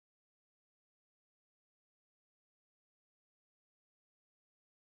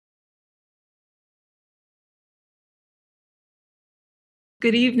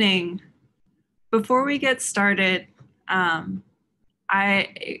Good evening. Before we get started,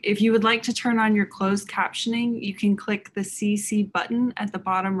 if you would like to turn on your closed captioning, you can click the CC button at the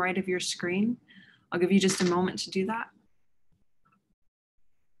bottom right of your screen. I'll give you just a moment to do that.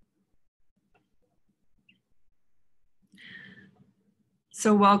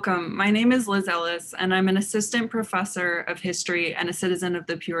 So welcome. My name is Liz Ellis, and I'm an assistant professor of history and a citizen of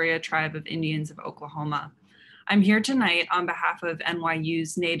the Peoria Tribe of Indians of Oklahoma. I'm here tonight on behalf of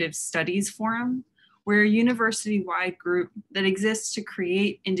NYU's Native Studies Forum. We're a university-wide group that exists to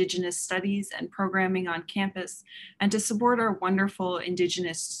create Indigenous studies and programming on campus and to support our wonderful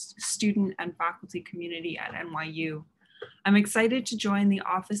Indigenous student and faculty community at NYU. I'm excited to join the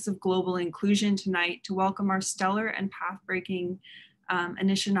Office of Global Inclusion tonight to welcome our stellar and path-breaking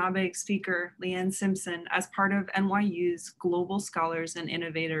Nishnaabeg speaker, Leanne Simpson, as part of NYU's Global Scholars and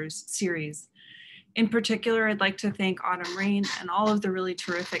Innovators Series. In particular, I'd like to thank Autumn Rain and all of the really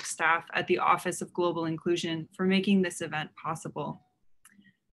terrific staff at the Office of Global Inclusion for making this event possible.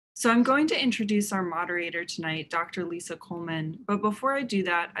 So I'm going to introduce our moderator tonight, Dr. Lisa Coleman, but before I do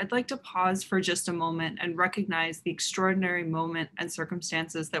that, I'd like to pause for just a moment and recognize the extraordinary moment and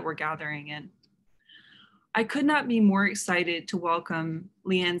circumstances that we're gathering in. I could not be more excited to welcome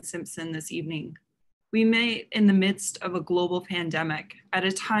Leanne Simpson this evening. We met in the midst of a global pandemic at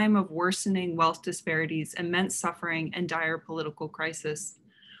a time of worsening wealth disparities, immense suffering, and dire political crisis.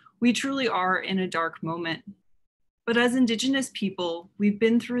 We truly are in a dark moment. But as Indigenous people, we've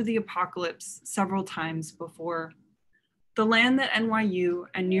been through the apocalypse several times before. The land that NYU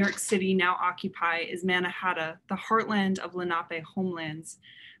and New York City now occupy is Mannahatta, the heartland of Lenape homelands.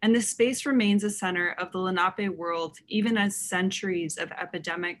 And this space remains a center of the Lenape world, even as centuries of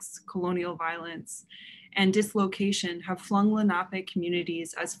epidemics, colonial violence, and dislocation have flung Lenape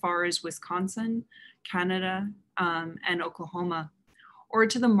communities as far as Wisconsin, Canada, and Oklahoma, or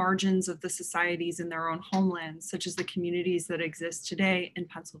to the margins of the societies in their own homelands, such as the communities that exist today in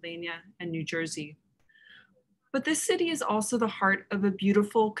Pennsylvania and New Jersey. But this city is also the heart of a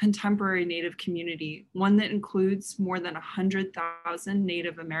beautiful contemporary Native community, one that includes more than 100,000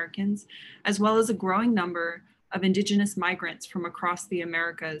 Native Americans, as well as a growing number of Indigenous migrants from across the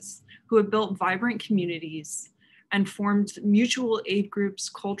Americas who have built vibrant communities and formed mutual aid groups,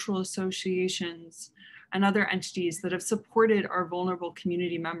 cultural associations, and other entities that have supported our vulnerable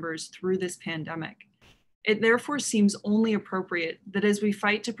community members through this pandemic. It therefore seems only appropriate that as we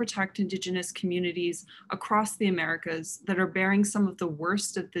fight to protect Indigenous communities across the Americas that are bearing some of the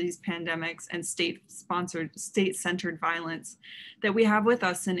worst of these pandemics and state-centered violence, that we have with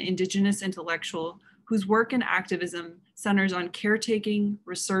us an Indigenous intellectual whose work and activism centers on caretaking,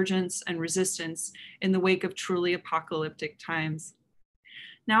 resurgence, and resistance in the wake of truly apocalyptic times.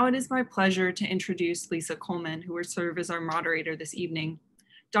 Now it is my pleasure to introduce Lisa Coleman, who will serve as our moderator this evening.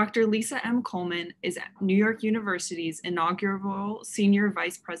 Dr. Lisa M. Coleman is New York University's inaugural Senior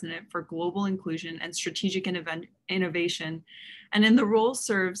Vice President for Global Inclusion and Strategic Innovation, and in the role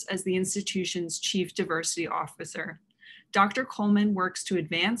serves as the institution's Chief Diversity Officer. Dr. Coleman works to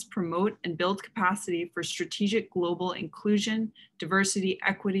advance, promote, and build capacity for strategic global inclusion, diversity,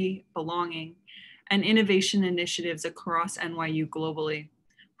 equity, belonging, and innovation initiatives across NYU globally.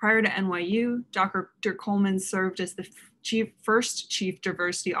 Prior to NYU, Dr. Coleman served as the first Chief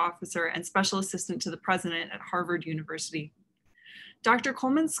Diversity Officer and Special Assistant to the President at Harvard University. Dr.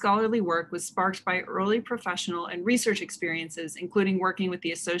 Coleman's scholarly work was sparked by early professional and research experiences, including working with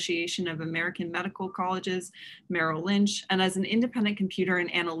the Association of American Medical Colleges, Merrill Lynch, and as an independent computer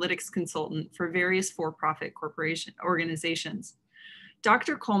and analytics consultant for various for-profit organizations.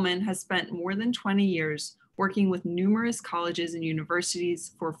 Dr. Coleman has spent more than 20 years working with numerous colleges and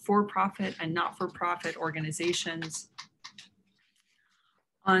universities for-profit and not-for-profit organizations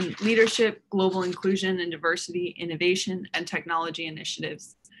on leadership, global inclusion and diversity, innovation, and technology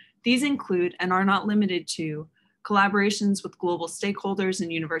initiatives. These include, and are not limited to, collaborations with global stakeholders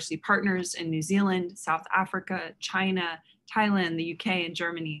and university partners in New Zealand, South Africa, China, Thailand, the UK, and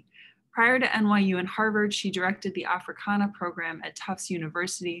Germany. Prior to NYU and Harvard, she directed the Africana program at Tufts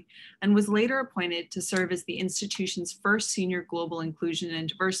University and was later appointed to serve as the institution's first senior global inclusion and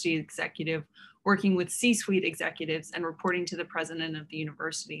diversity executive, working with C-suite executives and reporting to the president of the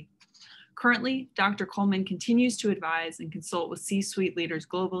university. Currently, Dr. Coleman continues to advise and consult with C-suite leaders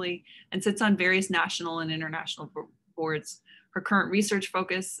globally and sits on various national and international boards. Her current research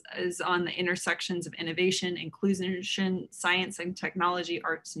focus is on the intersections of innovation, inclusion, science and technology,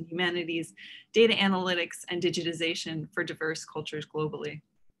 arts and humanities, data analytics, and digitization for diverse cultures globally.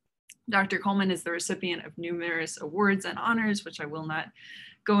 Dr. Coleman is the recipient of numerous awards and honors, which I will not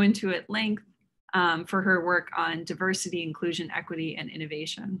go into at length. for her work on diversity, inclusion, equity, and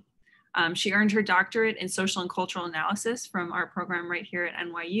innovation. She earned her doctorate in social and cultural analysis from our program right here at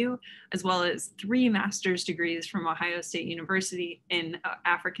NYU, as well as 3 master's degrees from Ohio State University in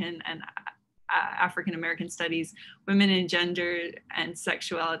African and African American studies, women and gender and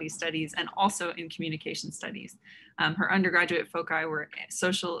sexuality studies, and also in communication studies. Her undergraduate foci were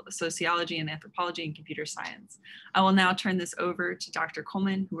sociology and anthropology and computer science. I will now turn this over to Dr.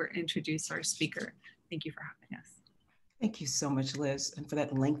 Coleman, who will introduce our speaker. Thank you for having us. Thank you so much, Liz, and for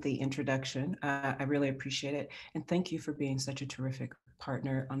that lengthy introduction. I really appreciate it. And thank you for being such a terrific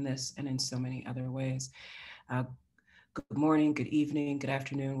partner on this and in so many other ways. Good morning, good evening, good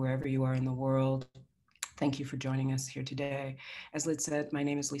afternoon, wherever you are in the world. Thank you for joining us here today. As Liz said, my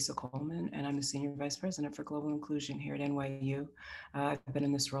name is Lisa Coleman, and I'm the Senior Vice President for Global Inclusion here at NYU. I've been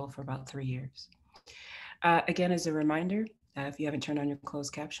in this role for about 3 years. Again, as a reminder, if you haven't turned on your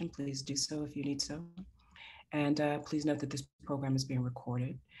closed caption, please do so if you need so. And please note that this program is being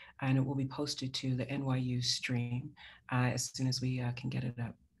recorded and it will be posted to the NYU stream as soon as we can get it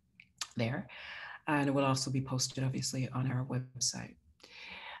up there. And it will also be posted, obviously, on our website.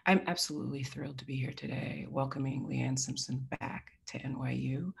 I'm absolutely thrilled to be here today, welcoming Leanne Simpson back to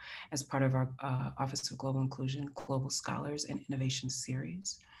NYU as part of our Office of Global Inclusion, Global Scholars and Innovators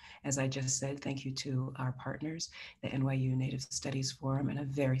Series. As I just said, thank you to our partners, the NYU Native Studies Forum, and a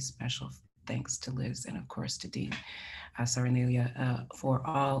very special thanks to Liz and of course to Dean Saranelia for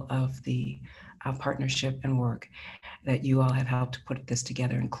all of the partnership and work that you all have helped to put this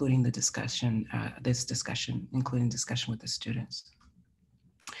together, including the discussion, including discussion with the students.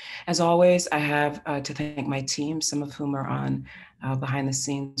 As always, I have to thank my team, some of whom are on behind the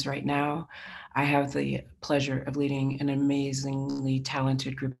scenes right now. I have the pleasure of leading an amazingly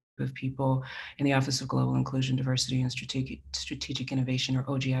talented group of people in the Office of Global Inclusion, Diversity, and Strategic Innovation, or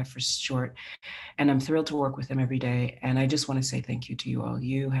OGI for short. And I'm thrilled to work with them every day. And I just want to say thank you to you all.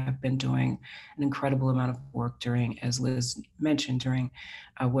 You have been doing an incredible amount of work during, as Liz mentioned, during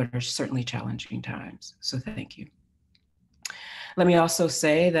what are certainly challenging times. So thank you. Let me also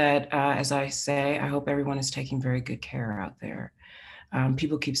say that, as I say, I hope everyone is taking very good care out there.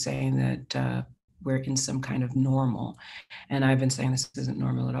 People keep saying that we're in some kind of normal. And I've been saying this isn't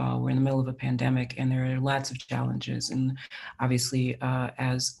normal at all. We're in the middle of a pandemic and there are lots of challenges. And obviously,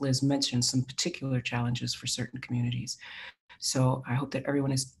 as Liz mentioned, some particular challenges for certain communities. So I hope that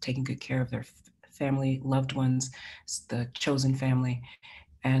everyone is taking good care of their family, loved ones, the chosen family,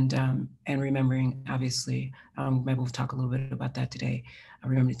 and remembering, obviously, maybe we'll talk a little bit about that today,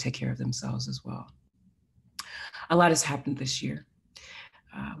 remember to take care of themselves as well. A lot has happened this year.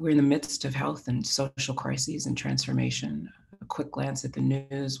 We're in the midst of health and social crises and transformation. A quick glance at the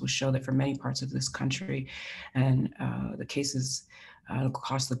news will show that for many parts of this country and the cases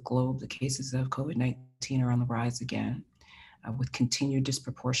across the globe, the cases of COVID-19 are on the rise again, with continued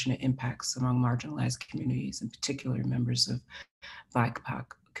disproportionate impacts among marginalized communities, in particular members of BIPOC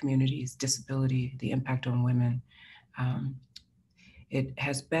communities, disability, the impact on women. It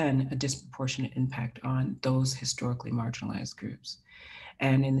has been a disproportionate impact on those historically marginalized groups.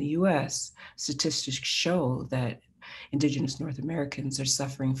 And in the US, statistics show that Indigenous North Americans are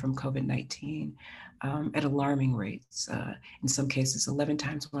suffering from COVID-19 at alarming rates. In some cases, 11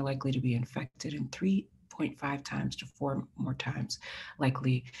 times more likely to be infected and 3.5 times to 4 more times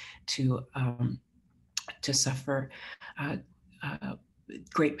likely to suffer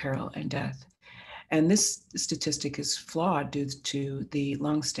great peril and death. And this statistic is flawed due to the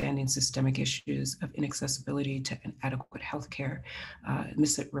longstanding systemic issues of inaccessibility to adequate healthcare,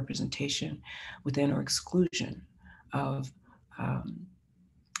 misrepresentation within or exclusion of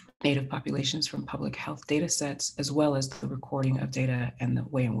Native populations from public health data sets, as well as the recording of data and the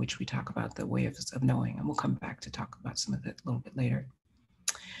way in which we talk about the way of knowing. And we'll come back to talk about some of it a little bit later.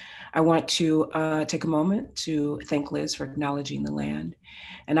 I want to take a moment to thank Liz for acknowledging the land.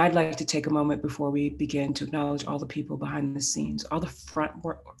 And I'd like to take a moment before we begin to acknowledge all the people behind the scenes, all the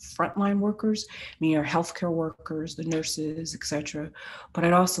frontline workers, meaning our healthcare workers, the nurses, etc. But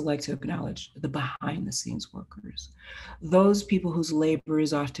I'd also like to acknowledge the behind the scenes workers, those people whose labor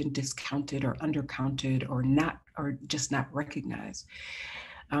is often discounted or undercounted or just not recognized.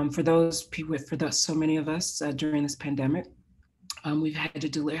 For those people, so many of us during this pandemic, we've had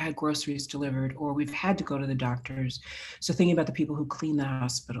to had groceries delivered, or we've had to go to the doctors. So thinking about the people who clean the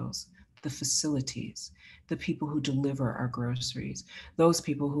hospitals, the facilities, the people who deliver our groceries, those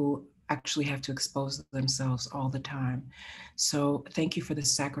people who actually have to expose themselves all the time. So thank you for the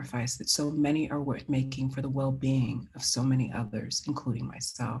sacrifice that so many are making for the well-being of so many others, including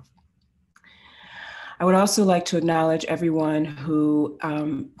myself. I would also like to acknowledge everyone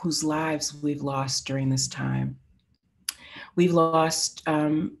whose lives we've lost during this time. We've lost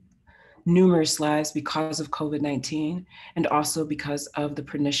numerous lives because of COVID-19 and also because of the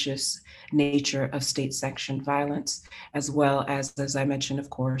pernicious nature of state-sanctioned violence, as well as I mentioned,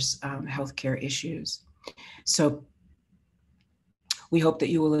 of course, healthcare issues. So we hope that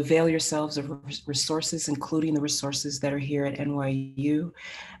you will avail yourselves of resources, including the resources that are here at NYU.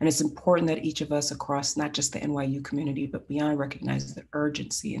 And it's important that each of us across not just the NYU community, but beyond, recognize the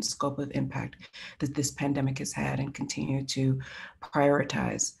urgency and scope of impact that this pandemic has had and continue to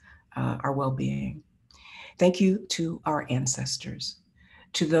prioritize our well-being. Thank you to our ancestors,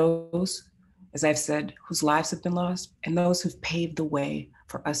 to those, as I've said, whose lives have been lost, and those who've paved the way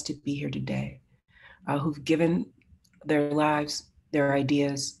for us to be here today, who've given their lives, their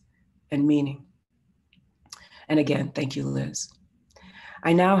ideas, and meaning. And again, thank you, Liz.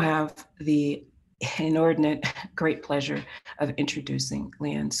 I now have the inordinate great pleasure of introducing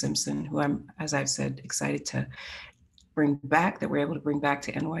Leanne Simpson, who I'm, as I've said, excited to bring back, that we're able to bring back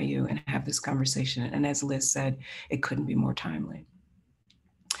to NYU and have this conversation. And as Liz said, it couldn't be more timely.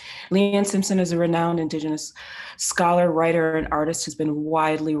 Leanne Simpson is a renowned Indigenous scholar, writer, and artist who's been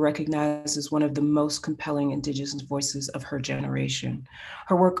widely recognized as one of the most compelling Indigenous voices of her generation.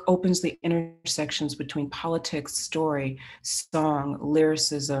 Her work opens the intersections between politics, story, song,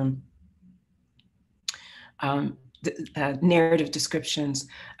 lyricism, narrative descriptions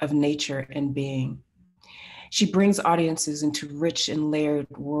of nature and being. She brings audiences into rich and layered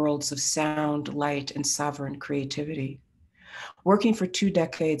worlds of sound, light, and sovereign creativity. Working for 2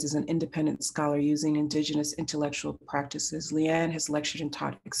 decades as an independent scholar using Indigenous intellectual practices, Leanne has lectured and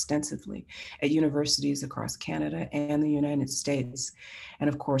taught extensively at universities across Canada and the United States, and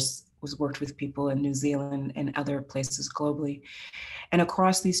of course, was worked with people in New Zealand and other places globally. And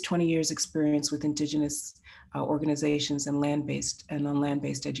across these 20 years experience with Indigenous organizations and on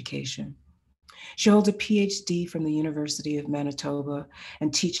land-based education. She holds a PhD from the University of Manitoba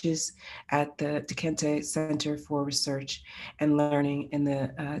and teaches at the Dekente Center for Research and Learning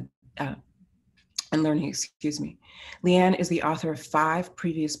Leanne is the author of 5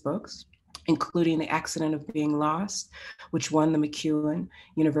 previous books, including The Accident of Being Lost, which won the MacEwan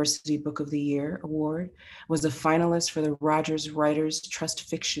University Book of the Year Award, was a finalist for the Rogers Writers Trust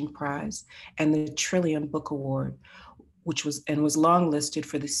Fiction Prize and the Trillium Book Award, which was longlisted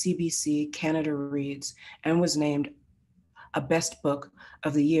for the CBC Canada Reads and was named a Best Book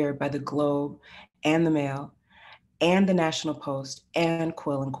of the Year by the Globe and the Mail and the National Post and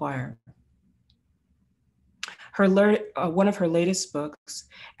Quill and Choir. One of her latest books,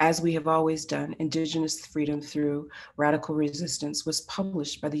 As We Have Always Done, Indigenous Freedom Through Radical Resistance, was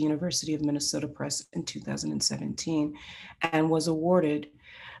published by the University of Minnesota Press in 2017 and was awarded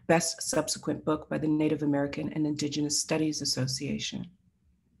Best Subsequent Book by the Native American and Indigenous Studies Association.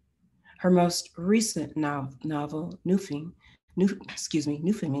 Her most recent novel, Noopiming,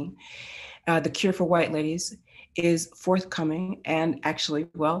 The Cure for White Ladies, is forthcoming, and actually,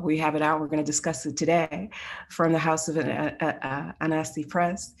 well, we have it out. We're going to discuss it today from the House of Anansi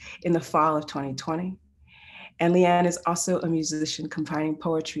Press in the fall of 2020. And Leanne is also a musician combining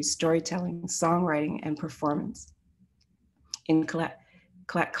poetry, storytelling, songwriting, and performance in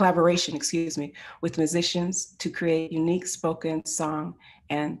collaboration, with musicians to create unique spoken song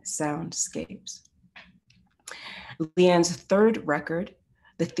and soundscapes. Leanne's 3rd record,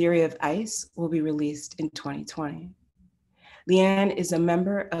 The Theory of Ice, will be released in 2020. Leanne is a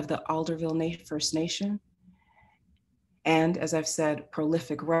member of the Alderville First Nation, and as I've said,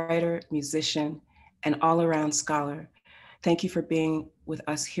 prolific writer, musician, and all-around scholar. Thank you for being with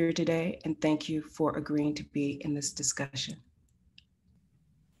us here today, and thank you for agreeing to be in this discussion.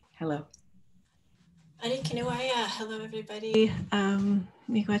 Hello. Hello, everybody.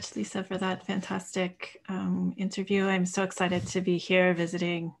 Miigwech, Lisa, for that fantastic interview. I'm so excited to be here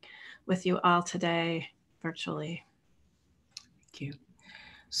visiting with you all today virtually. Thank you.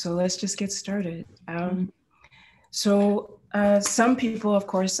 So let's just get started. Some people, of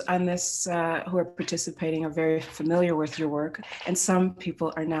course, on this who are participating are very familiar with your work, and some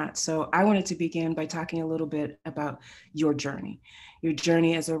people are not. So I wanted to begin by talking a little bit about your journey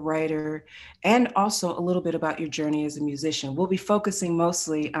as a writer, and also a little bit about your journey as a musician. We'll be focusing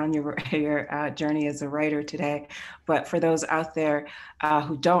mostly on your journey as a writer today, but for those out there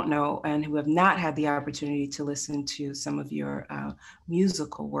who don't know and who have not had the opportunity to listen to some of your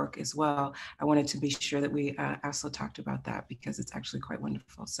musical work as well, I wanted to be sure that we also talked about that because it's actually quite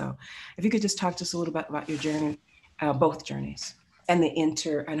wonderful. So if you could just talk to us a little bit about your journey, both journeys, and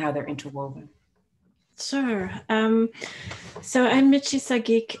how they're interwoven. Sure. So I'm Michi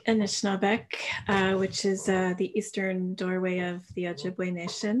Saagiig Nishnaabeg, which is the eastern doorway of the Ojibwe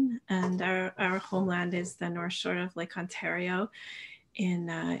Nation, and our homeland is the North Shore of Lake Ontario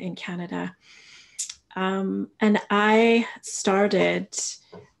in Canada. And I started,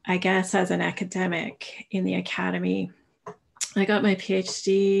 I guess, as an academic in the academy. I got my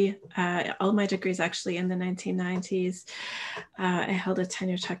PhD, all my degrees actually in the 1990s. I held a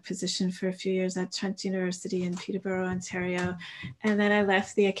tenure-track position for a few years at Trent University in Peterborough, Ontario. And then I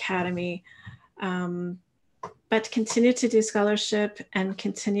left the academy, but continued to do scholarship and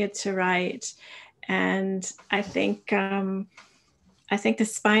continued to write. And I think the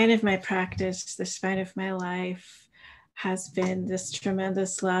spine of my practice, the spine of my life, has been this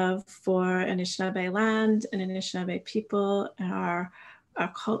tremendous love for Anishinaabe land and Anishinaabe people and our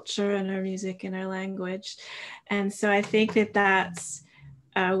culture and our music and our language. And so I think that that's,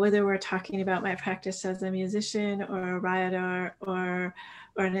 whether we're talking about my practice as a musician or a writer or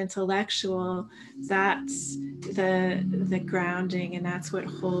an intellectual, that's the grounding, and that's what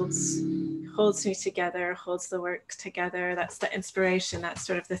holds me together, holds the work together. That's the inspiration, that's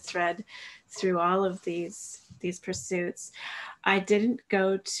sort of the thread through all of these pursuits. I didn't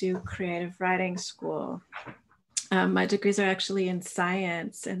go to creative writing school. My degrees are actually in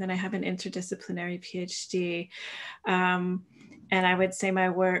science, and then I have an interdisciplinary PhD. And I would say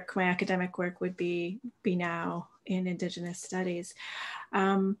my academic work would be now in Indigenous studies.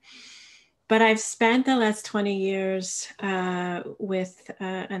 But I've spent the last 20 years with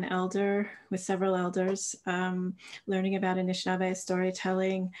several elders, learning about Anishinaabe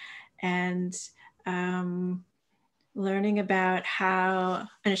storytelling and learning about how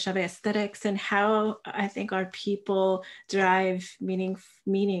Anishinaabe aesthetics and how I think our people derive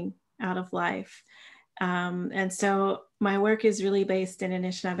meaning out of life. And so my work is really based in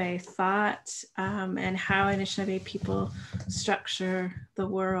Anishinaabe thought and how Anishinaabe people structure the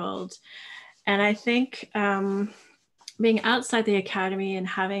world. And I think being outside the academy and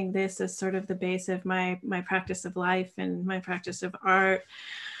having this as sort of the base of my practice of life and my practice of art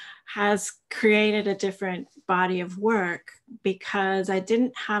has created a different body of work, because I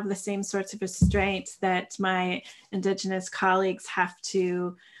didn't have the same sorts of restraints that my Indigenous colleagues have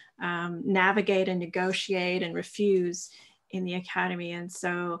to navigate and negotiate and refuse in the academy. And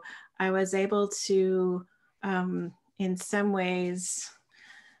so I was able to, in some ways,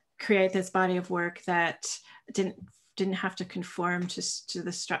 create this body of work that didn't have to conform to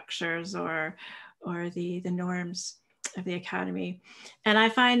the structures or the norms of the academy. And I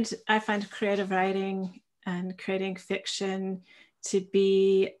find creative writing and creating fiction to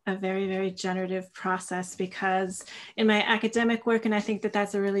be a very, very generative process, because in my academic work, and I think that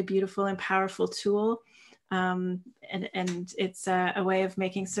that's a really beautiful and powerful tool, and it's a way of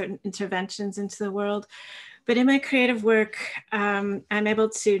making certain interventions into the world. But in my creative work, I'm able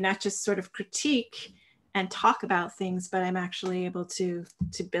to not just sort of critique and talk about things, but I'm actually able to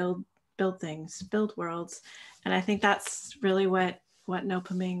build things, build worlds. And I think that's really what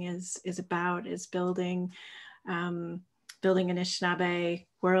Noopiming is about, is building Anishinaabe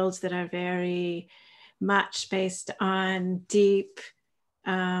worlds that are very much based on deep,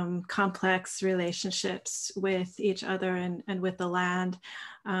 complex relationships with each other and with the land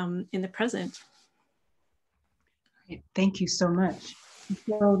in the present. Thank you so much.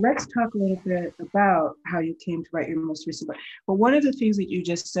 So let's talk a little bit about how you came to write your most recent book. But one of the things that you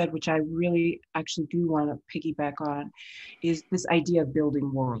just said, which I really actually do want to piggyback on, is this idea of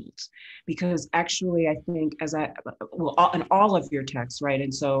building worlds. Because actually, I think in all of your texts, right?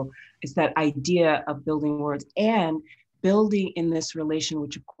 And so it's that idea of building worlds and building in this relation,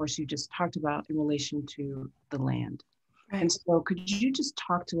 which of course you just talked about, in relation to the land. Right. And so could you just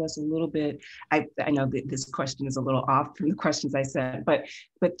talk to us a little bit? I know that this question is a little off from the questions I said, but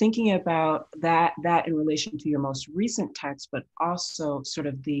thinking about that in relation to your most recent text, but also sort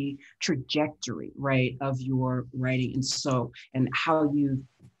of the trajectory, right, of your writing, and how you've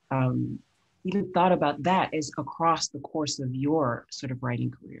even thought about that as across the course of your sort of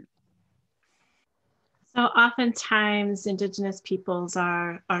writing career. So oftentimes Indigenous peoples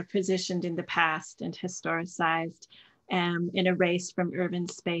are positioned in the past and historicized, and erased from urban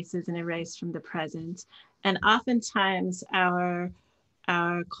spaces and erased from the present. And oftentimes our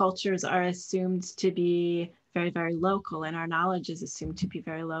cultures are assumed to be very, very local, and our knowledge is assumed to be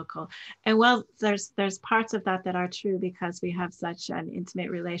very local. And well, there's parts of that are true, because we have such an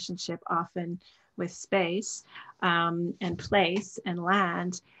intimate relationship often with space and place and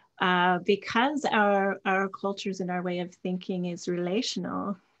land. Because our cultures and our way of thinking is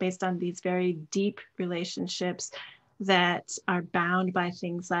relational, based on these very deep relationships, that are bound by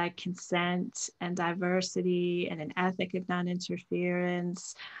things like consent and diversity and an ethic of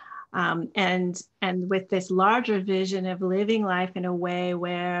non-interference. And with this larger vision of living life in a way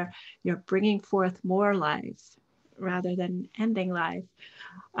where you're bringing forth more life rather than ending life,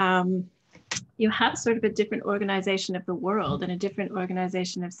 you have sort of a different organization of the world and a different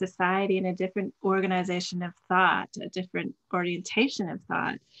organization of society and a different organization of thought, a different orientation of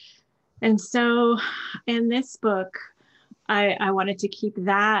thought. And so in this book, I wanted to keep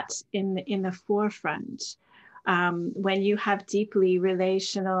that in the forefront. When you have deeply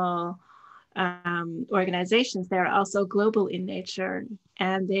relational organizations, they're also global in nature,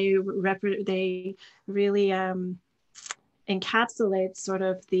 and they really encapsulate sort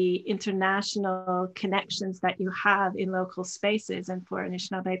of the international connections that you have in local spaces. And for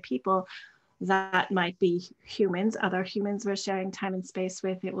Anishinaabe people, that might be humans, other humans we're sharing time and space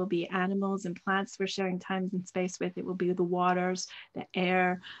with. It will be animals and plants we're sharing time and space with. It will be the waters, the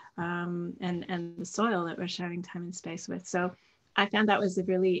air, and the soil that we're sharing time and space with. So I found that was a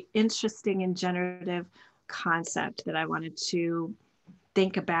really interesting and generative concept that I wanted to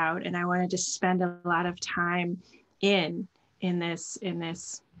think about. And I wanted to spend a lot of time in this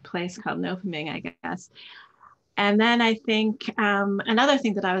place called Noopiming, I guess. And then I think another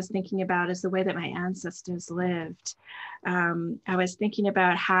thing that I was thinking about is the way that my ancestors lived. I was thinking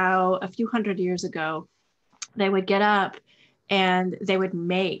about how a few hundred years ago, they would get up and they would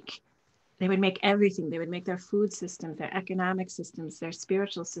make everything. They would make their food systems, their economic systems, their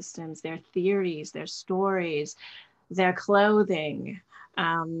spiritual systems, their theories, their stories, their clothing,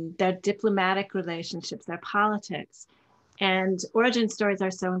 their diplomatic relationships, their politics. And origin stories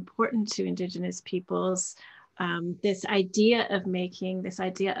are so important to Indigenous peoples. This idea of making, this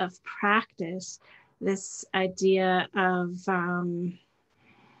idea of practice, this idea of,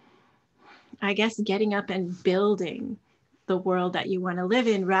 I guess, getting up and building the world that you want to live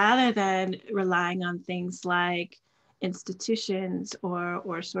in, rather than relying on things like institutions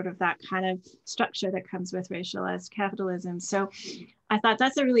or sort of that kind of structure that comes with racialized capitalism. So I thought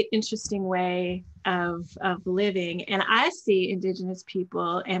that's a really interesting way of living. And I see Indigenous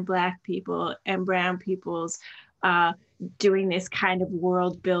people and Black people and Brown peoples doing this kind of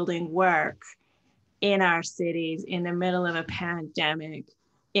world building work in our cities in the middle of a pandemic,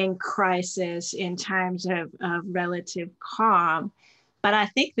 in crisis, in times of relative calm. But I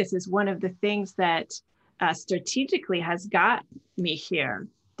think this is one of the things that strategically has got me here,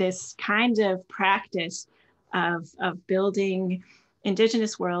 this kind of practice of building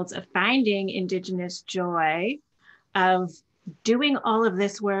Indigenous worlds, of finding Indigenous joy, of doing all of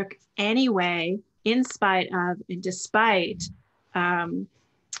this work anyway, in spite of and despite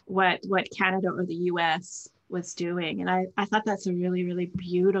what Canada or the US was doing. And I thought that's a really, really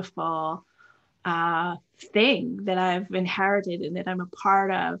beautiful thing that I've inherited and that I'm a part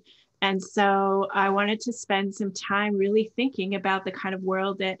of. And so I wanted to spend some time really thinking about the kind of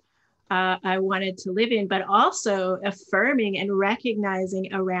world that I wanted to live in, but also affirming and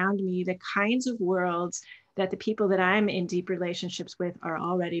recognizing around me the kinds of worlds that the people that I'm in deep relationships with are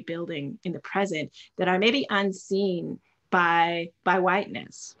already building in the present, that are maybe unseen by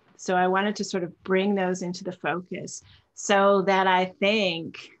whiteness. So I wanted to sort of bring those into the focus so that I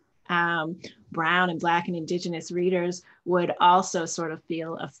think Brown and Black and Indigenous readers would also sort of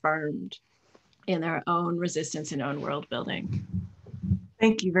feel affirmed in their own resistance and own world building.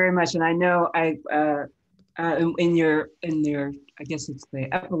 Thank you very much. And I know in your I guess it's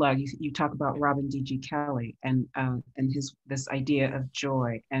the epilogue, you talk about Robin D.G. Kelley and this idea of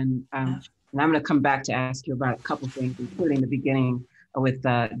joy. And I'm going to come back to ask you about a couple of things, including the beginning with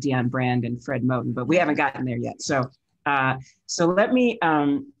Dion Brand and Fred Moten, but we haven't gotten there yet. So let me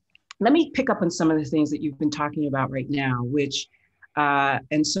pick up on some of the things that you've been talking about right now, which,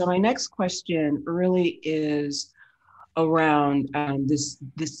 and so my next question really is around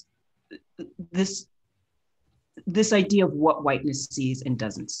this idea of what whiteness sees and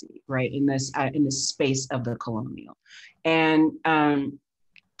doesn't see, right? In this space of the colonial, and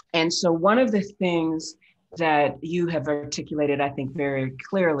so one of the things that you have articulated, I think, very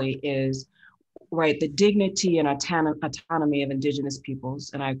clearly is, right, the dignity and autonomy of Indigenous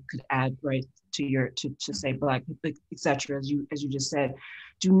peoples, and I could add, right, to say Black, et cetera, as you just said,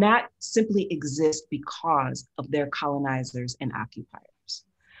 do not simply exist because of their colonizers and occupiers,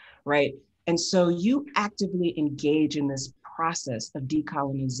 right? And so you actively engage in this process of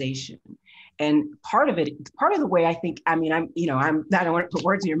decolonization. And part of the way I think, I don't want to put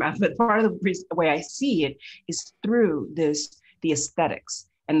words in your mouth, but part of the way I see it is through the aesthetics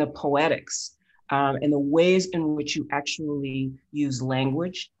and the poetics and the ways in which you actually use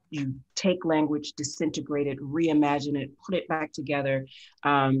language you take language, disintegrate it, reimagine it, put it back together,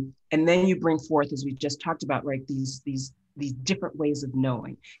 and then you bring forth, as we just talked about, right, these different ways of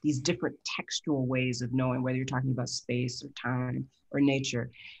knowing, these different textual ways of knowing, whether you're talking about space or time or nature.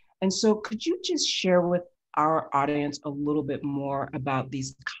 And so could you just share with our audience a little bit more about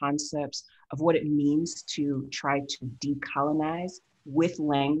these concepts of what it means to try to decolonize with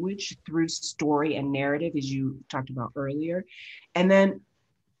language through story and narrative, as you talked about earlier? And then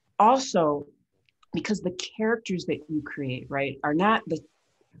also, because the characters that you create, right, are not the,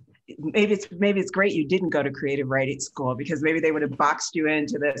 maybe it's great you didn't go to creative writing school, because maybe they would have boxed you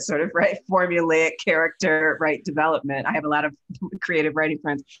into this sort of, right, formulaic character, right, development. I have a lot of creative writing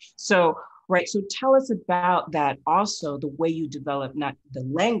friends. So, right, so tell us about that, also the way you develop not the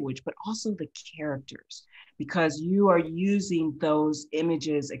language, but also the characters, because you are using those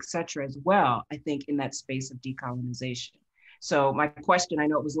images, et cetera, as well, I think, in that space of decolonization. So my question, I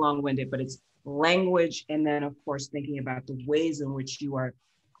know it was long-winded, but it's language, and then of course, thinking about the ways in which you are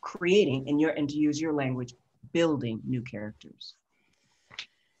creating, and to use your language, building new characters.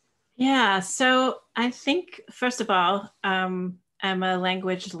 Yeah, so I think, first of all, I'm a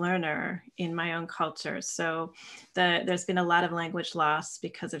language learner in my own culture. So there's been a lot of language loss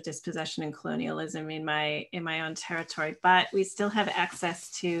because of dispossession and colonialism in my own territory, but we still have access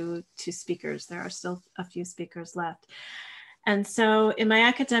to speakers. There are still a few speakers left. And so in my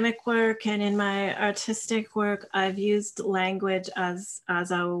academic work and in my artistic work, I've used language as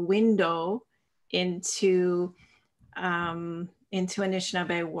a window into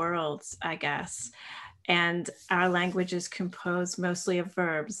Anishinaabe worlds, I guess. And our language is composed mostly of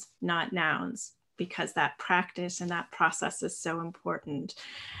verbs, not nouns, because that practice and that process is so important.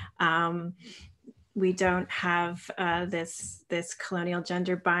 We don't have this colonial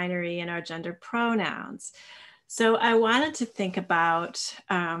gender binary in our gender pronouns. So I wanted to think about,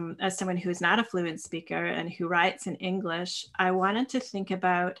 as someone who's not a fluent speaker and who writes in English, I wanted to think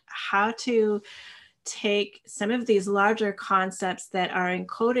about how to take some of these larger concepts that are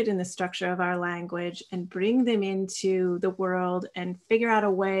encoded in the structure of our language and bring them into the world and figure out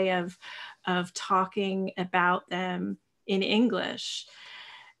a way of talking about them in English.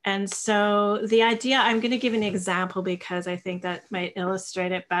 And so the idea, I'm going to give an example because I think that might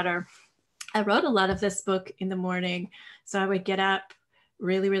illustrate it better. I wrote a lot of this book in the morning. So I would get up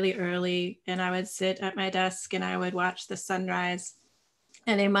really, really early and I would sit at my desk and I would watch the sunrise.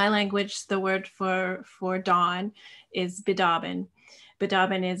 And in my language, the word for dawn is Bidabin.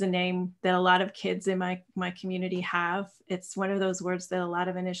 Bidabin is a name that a lot of kids in my community have. It's one of those words that a lot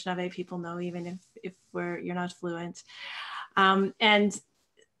of Anishinaabe people know, even if you're not fluent. And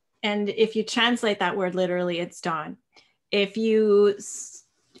if you translate that word literally, it's dawn. If you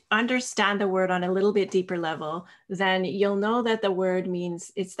understand the word on a little bit deeper level, then you'll know that the word means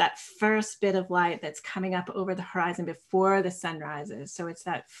it's that first bit of light that's coming up over the horizon before the sun rises. So it's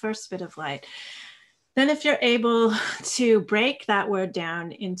that first bit of light. Then if you're able to break that word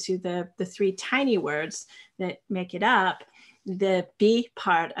down into the three tiny words that make it up, the B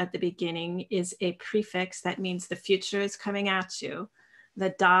part at the beginning is a prefix that means the future is coming at you.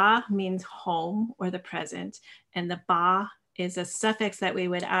 The da means home or the present, and the ba is a suffix that we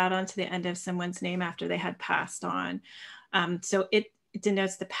would add on to the end of someone's name after they had passed on. So it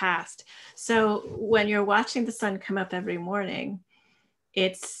denotes the past. So when you're watching the sun come up every morning,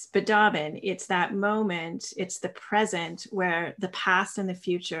 it's Bidabin, it's that moment, it's the present where the past and the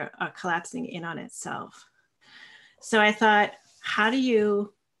future are collapsing in on itself. So I thought,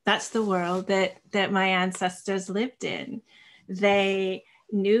 that's the world that my ancestors lived in. They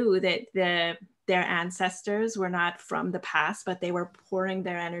knew that their ancestors were not from the past, but they were pouring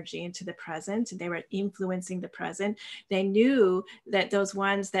their energy into the present. They were influencing the present. They knew that those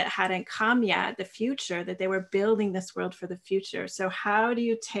ones that hadn't come yet, the future, that they were building this world for the future. So how do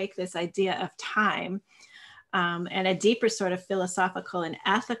you take this idea of time and a deeper sort of philosophical and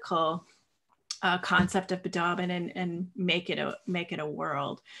ethical concept of Bidabin and make it a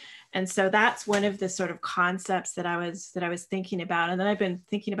world? And so that's one of the sort of concepts that I was thinking about, and that I've been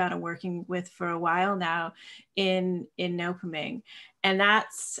thinking about and working with for a while now in Noopiming. And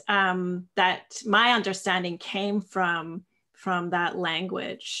that's that my understanding came from that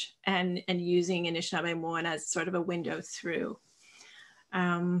language and using Anishinaabe Moan as sort of a window through.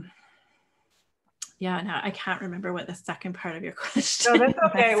 Yeah, no, I can't remember what the second part of your question. No, that's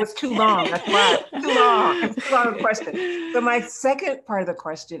okay. It was too long. That's why. Too long. It's too long a question. So my second part of the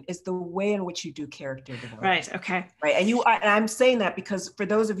question is the way in which you do character development. Right. Okay. Right. And I'm saying that because for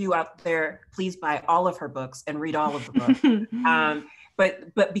those of you out there, please buy all of her books and read all of the books.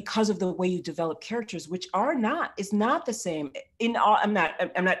 but because of the way you develop characters, which is not the same in all, I'm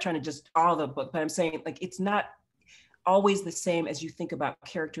not trying to just all the book, but I'm saying like, it's not always the same as you think about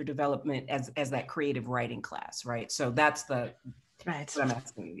character development as that creative writing class, right? So that's what I'm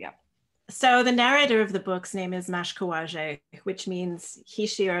asking you, yeah. So the narrator of the book's name is Mashkawaje, which means he,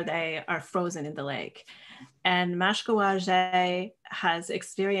 she, or they are frozen in the lake. And Mashkawaje has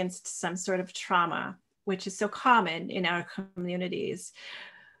experienced some sort of trauma, which is so common in our communities.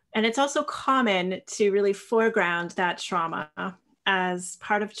 And it's also common to really foreground that trauma as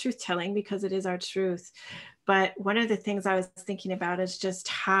part of truth-telling because it is our truth. But one of the things I was thinking about is just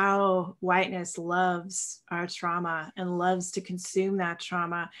how whiteness loves our trauma and loves to consume that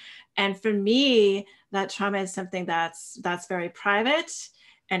trauma. And for me, that trauma is something that's very private,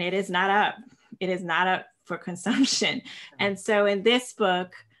 and it is not up for consumption. And so in this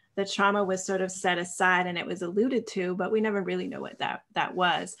book, the trauma was sort of set aside and it was alluded to, but we never really know what that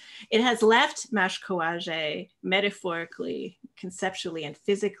was. It has left Mashkawaje metaphorically, conceptually, and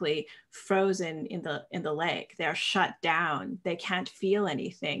physically frozen in the lake. They're shut down. They can't feel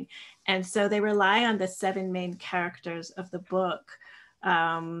anything. And so they rely on the 7 main characters of the book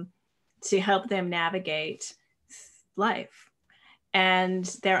to help them navigate life. And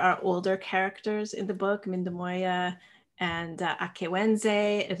there are older characters in the book, Mindamoya and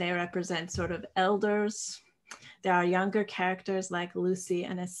Akewenze. They represent sort of elders. There are younger characters like Lucy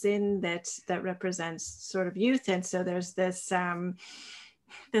and Asin that represents sort of youth. And so there's this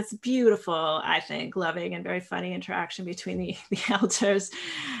beautiful, I think, loving and very funny interaction between the elders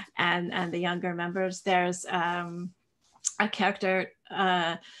and the younger members. There's a character,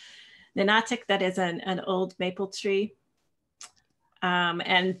 Nenatic, that is an old maple tree.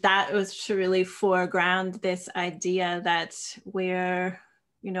 And that was to really foreground this idea that we're,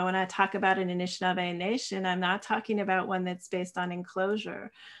 when I talk about an Anishinaabe nation, I'm not talking about one that's based on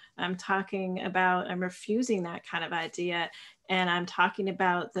enclosure. I'm refusing that kind of idea. And I'm talking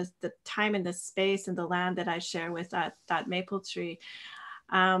about the time and the space and the land that I share with that maple tree.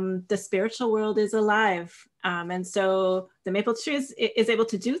 The spiritual world is alive. And so the maple tree is able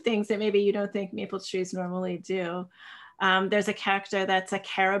to do things that maybe you don't think maple trees normally do. There's a character that's a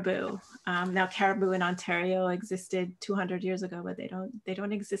caribou. Now caribou in Ontario existed 200 years ago, but they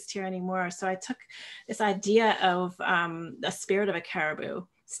don't exist here anymore. So I took this idea of a spirit of a caribou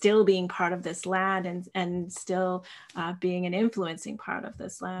still being part of this land and still being an influencing part of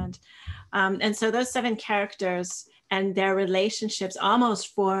this land. And so those 7 characters and their relationships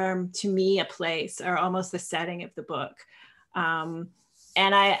almost form, to me, a place or almost the setting of the book.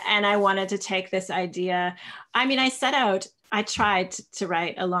 And I wanted to take this idea. I tried to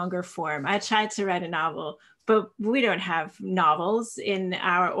write a longer form. I tried to write a novel, but we don't have novels in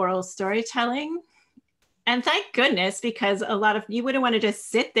our oral storytelling. And thank goodness, because you wouldn't want to just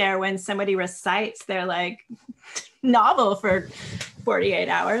sit there when somebody recites their novel for 48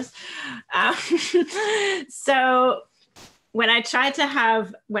 hours. So when I tried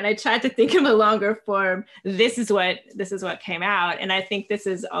to think of a longer form, this is what came out. And I think this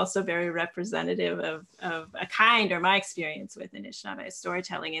is also very representative of a kind, or my experience with Anishinaabe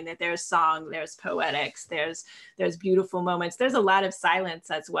storytelling, in that there's song, there's poetics, there's beautiful moments, there's a lot of silence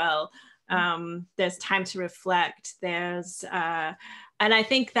as well. There's time to reflect. And I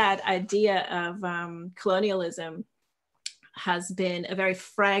think that idea of colonialism has been a very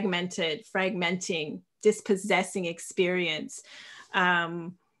fragmenting, dispossessing experience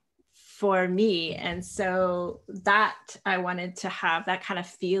for me. And so that I wanted to have that kind of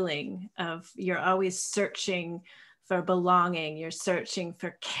feeling of, you're always searching for belonging, you're searching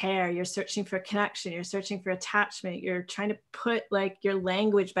for care, you're searching for connection, you're searching for attachment, you're trying to put your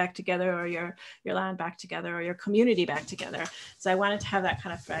language back together, or your land back together, or your community back together. So I wanted to have that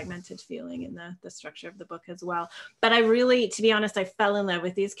kind of fragmented feeling in the structure of the book as well. But I really, to be honest, I fell in love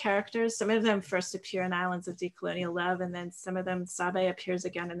with these characters. Some of them first appear in Islands of Decolonial Love, and then some of them, Sabe appears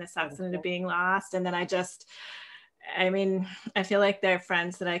again in This Accident of Being Lost. And then I feel like they're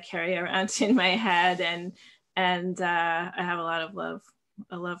friends that I carry around in my head, and I have a lot of love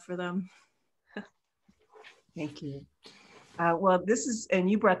for them. Thank you. Well, and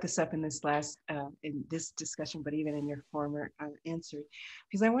you brought this up in this in this discussion, but even in your former answer,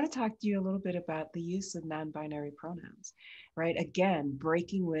 because I want to talk to you a little bit about the use of non-binary pronouns, right? Again,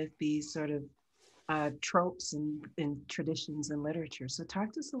 breaking with these sort of tropes and traditions and literature. So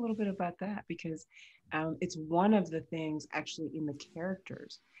talk to us a little bit about that, because it's one of the things actually in the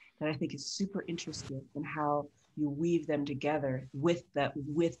characters that I think is super interesting, in how you weave them together with the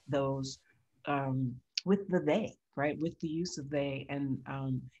they, right? With the use of they and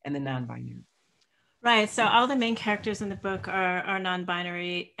the non-binary. Right. So all the main characters in the book are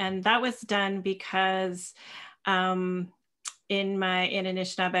non-binary, and that was done because in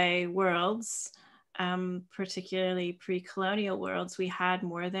Anishinaabe worlds, particularly pre-colonial worlds, we had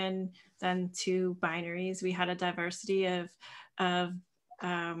more than two binaries. We had a diversity of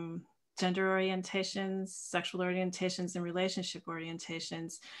gender orientations, sexual orientations, and relationship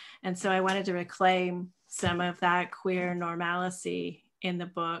orientations. And so I wanted to reclaim some of that queer normalcy in the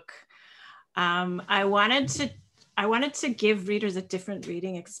book. I wanted to give readers a different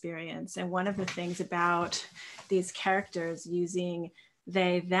reading experience. And one of the things about these characters using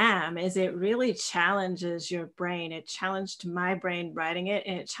they, them is it really challenges your brain. It challenged my brain writing it,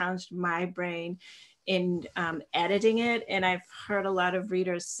 and it challenged my brain in editing it. And I've heard a lot of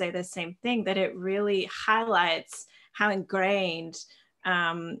readers say the same thing, that it really highlights how ingrained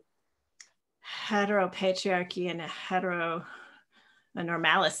heteropatriarchy and a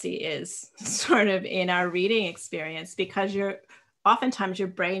normalcy is sort of in our reading experience, because oftentimes your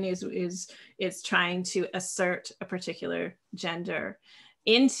brain is trying to assert a particular gender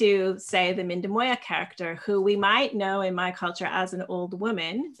into, say, the Mindamoya character, who we might know in my culture as an old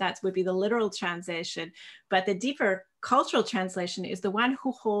woman. That would be the literal translation, but the deeper cultural translation is the one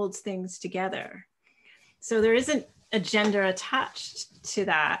who holds things together. So there isn't a gender attached to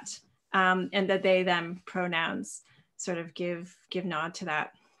that, and the they, them pronouns sort of give nod to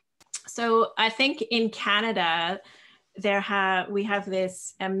that. So I think in Canada, we have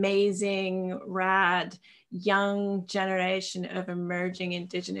this amazing, rad, young generation of emerging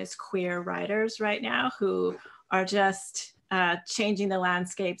Indigenous queer writers right now who are just changing the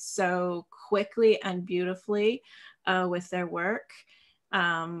landscape so quickly and beautifully with their work.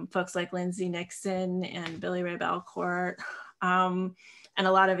 Folks like Lindsay Nixon and Billy Ray Belcourt, and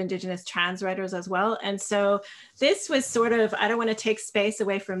a lot of Indigenous trans writers as well. And so this was sort of, I don't want to take space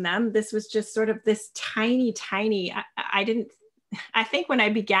away from them. This was just sort of this tiny, I think when I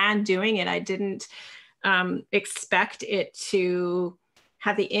began doing it, I didn't expect it to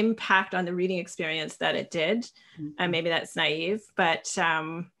have the impact on the reading experience that it did. Maybe that's naive, but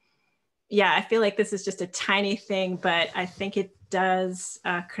yeah, I feel like this is just a tiny thing, but I think it does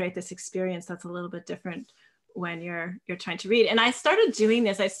create this experience that's a little bit different when you're trying to read. And I started doing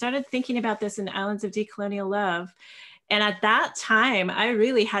this. I started thinking about this in Islands of Decolonial Love. And at that time, I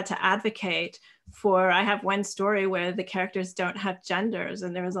really had to advocate for, I have one story where the characters don't have genders.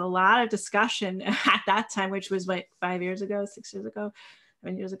 And there was a lot of discussion at that time, which was like 5 years ago, 6 years ago,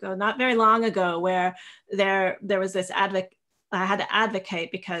 7 years ago, not very long ago, where there was this I had to advocate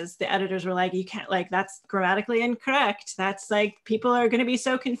because the editors were like, you can't, like, that's grammatically incorrect. That's like, people are going to be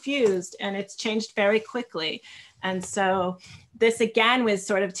so confused, and it's changed very quickly. And so this again was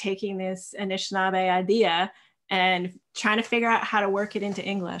sort of taking this Anishinaabe idea and trying to figure out how to work it into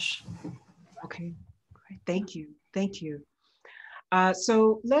English. Okay, great. Thank you. Thank you.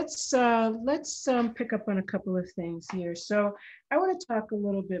 So let's pick up on a couple of things here. So I want to talk a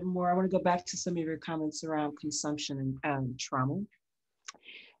little bit more. I want to go back to some of your comments around consumption and trauma.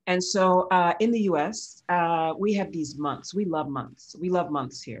 And so in the US, we have these months. We love months. We love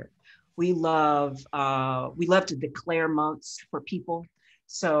months here. We love to declare months for people.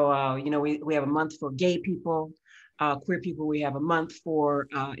 So, you know, we have a month for gay people, queer people. We have a month for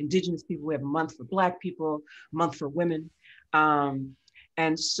Indigenous people. We have a month for Black people, a month for women.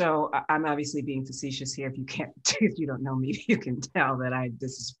 And so I'm obviously being facetious here. If you don't know me, you can tell that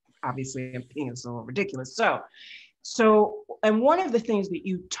this is obviously being a little ridiculous. So, and one of the things that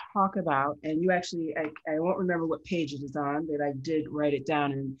you talk about, and you actually, I won't remember what page it is on, but I did write it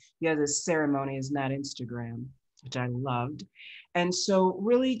down, and you have this ceremony is not Instagram, which I loved. And so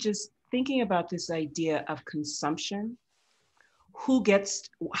really just thinking about this idea of consumption,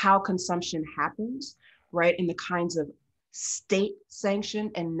 how consumption happens, right? And the kinds of state sanctioned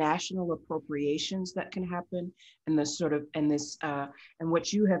and national appropriations that can happen, and the sort of, and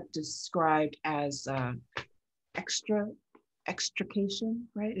what you have described as extrication,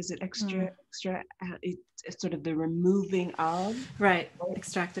 right? Is it extra? It's sort of the removing of. Right,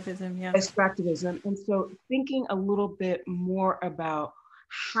 extractivism, yeah. Extractivism. And so thinking a little bit more about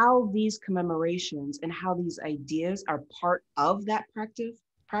how these commemorations and how these ideas are part of that practice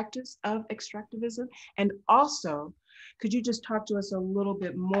of extractivism. And also, could you just talk to us a little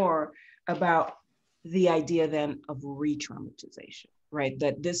bit more about the idea then of re-traumatization, right?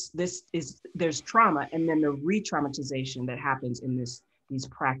 That there's trauma, and then the re-traumatization that happens in these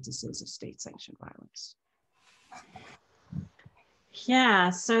practices of state-sanctioned violence.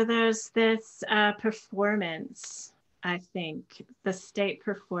 Yeah, so there's this performance, I think, the state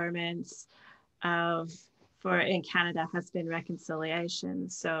performance in Canada has been reconciliation.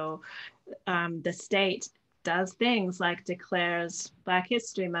 So the state does things like declares Black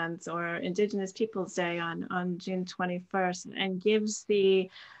History Month or Indigenous Peoples Day on June 21st and gives the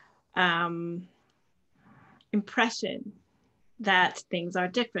impression that things are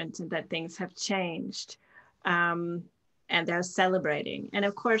different and that things have changed. And they're celebrating. And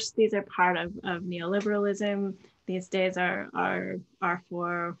of course, these are part of neoliberalism. These days are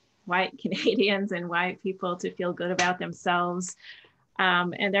for white Canadians and white people to feel good about themselves.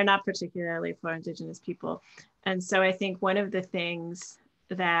 And they're not particularly for Indigenous people. And so I think one of the things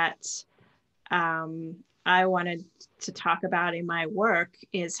that I wanted to talk about in my work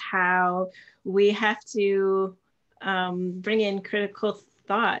is how we have to bring in critical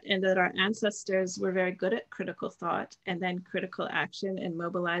thought, and that our ancestors were very good at critical thought and then critical action and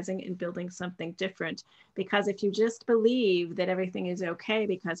mobilizing and building something different. Because if you just believe that everything is okay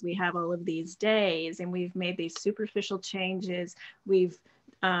because we have all of these days and we've made these superficial changes, we've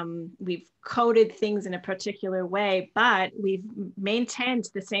coded things in a particular way, but we've maintained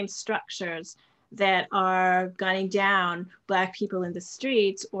the same structures that are gunning down Black people in the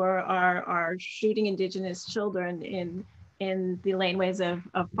streets or are shooting Indigenous children in the laneways of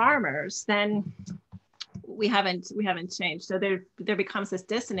farmers, then we haven't changed. So there becomes this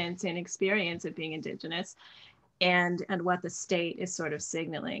dissonance in experience of being Indigenous and what the state is sort of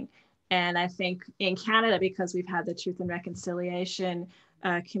signaling. And I think in Canada, because we've had the Truth and Reconciliation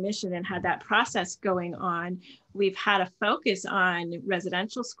Commission and had that process going on, we've had a focus on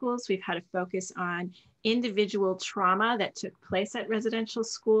residential schools. We've had a focus on individual trauma that took place at residential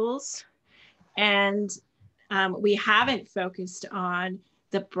schools. And we haven't focused on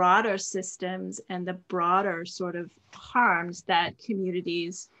the broader systems and the broader sort of harms that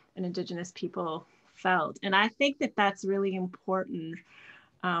communities and Indigenous people felt. And I think that that's really important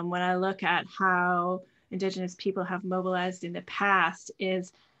when I look at how Indigenous people have mobilized in the past,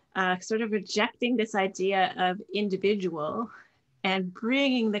 is sort of rejecting this idea of individual and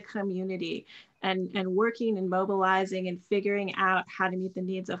bringing the community and working and mobilizing and figuring out how to meet the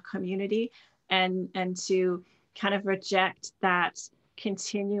needs of community and to kind of reject that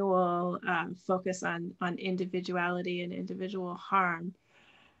continual focus on individuality and individual harm.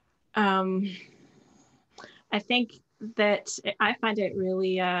 I think that I find it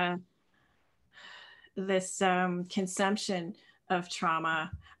really this consumption of trauma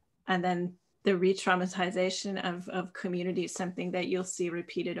and then the re-traumatization of communities, something that you'll see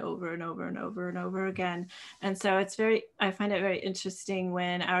repeated over and over and over and over again. And so I find it very interesting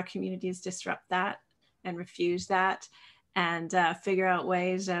when our communities disrupt that and refuse that and figure out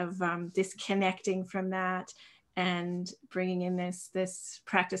ways of disconnecting from that and bringing in this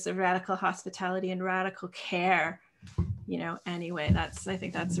practice of radical hospitality and radical care. Anyway, I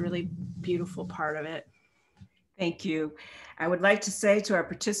think that's a really beautiful part of it. Thank you. I would like to say to our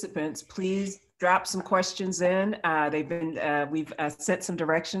participants, please drop some questions in. We've sent some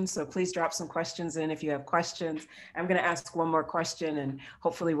directions, so please drop some questions in if you have questions. I'm going to ask one more question, and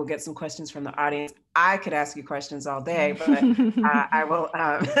hopefully we'll get some questions from the audience. I could ask you questions all day, but I will.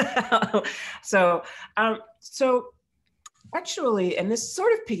 So actually, and this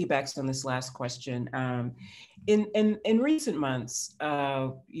sort of piggybacks on this last question. In recent months,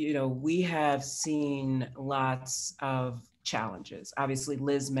 we have seen lots of challenges. Obviously,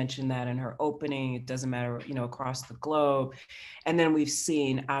 Liz mentioned that in her opening. It doesn't matter, across the globe. And then we've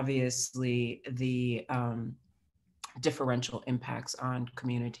seen, obviously, the differential impacts on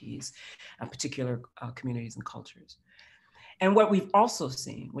communities, particular communities and cultures. And what we've also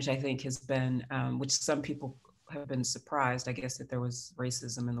seen, which I think has been, which some people have been surprised, I guess, that there was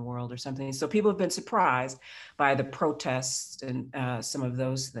racism in the world or something. So people have been surprised by the protests and some of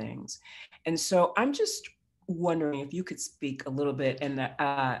those things. And so I'm just wondering if you could speak a little bit, and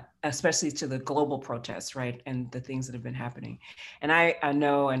especially to the global protests, right, and the things that have been happening. And I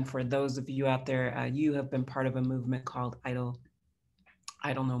know, and for those of you out there, you have been part of a movement called Idle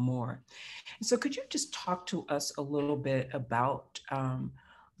No More. And so could you just talk to us a little bit about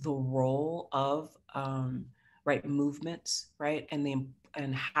the role of movements, right,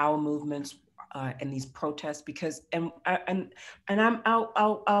 and how movements and these protests, because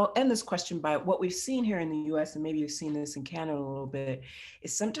I'll end this question by what we've seen here in the U.S. and maybe you've seen this in Canada a little bit,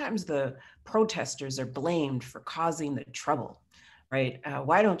 is sometimes the protesters are blamed for causing the trouble, right?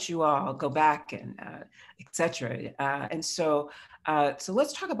 Why don't you all go back and et cetera? And so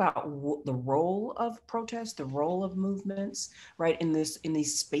let's talk about the role of protest, the role of movements, right, in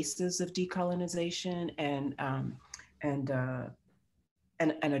these spaces of decolonization and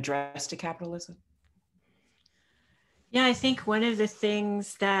address to capitalism. Yeah, I think one of the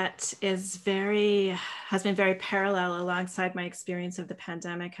things that has been very parallel alongside my experience of the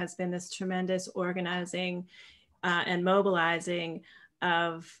pandemic has been this tremendous organizing and mobilizing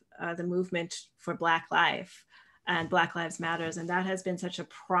of the movement for Black life and Black Lives Matters. And that has been such a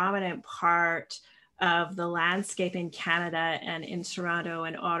prominent part of the landscape in Canada and in Toronto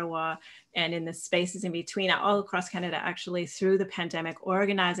and Ottawa and in the spaces in between, all across Canada, actually, through the pandemic,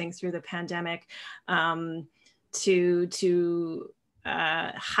 organizing through the pandemic, to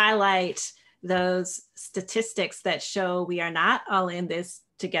highlight those statistics that show we are not all in this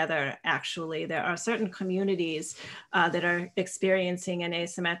together. Actually, there are certain communities that are experiencing an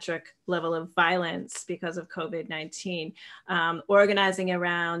asymmetric level of violence because of COVID-19, organizing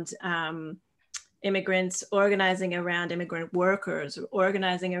around immigrants, organizing around immigrant workers,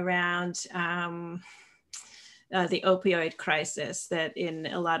 organizing around the opioid crisis that in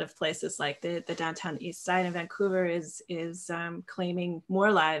a lot of places like the downtown east side of Vancouver is claiming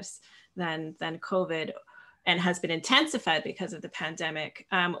more lives than COVID, and has been intensified because of the pandemic.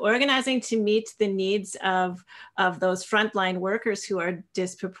 Organizing to meet the needs of those frontline workers who are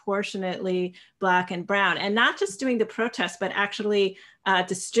disproportionately Black and Brown, and not just doing the protests, but actually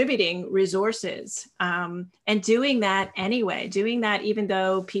distributing resources, and doing that anyway, doing that even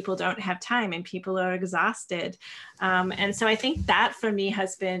though people don't have time and people are exhausted. And so I think that for me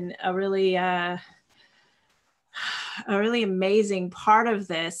has been a really amazing part of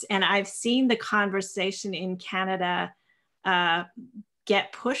this. And I've seen the conversation in Canada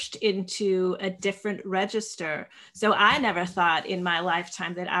get pushed into a different register. So I never thought in my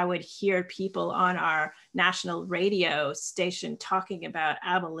lifetime that I would hear people on our national radio station talking about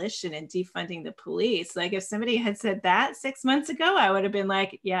abolition and defunding the police. Like if somebody had said that 6 months ago, I would have been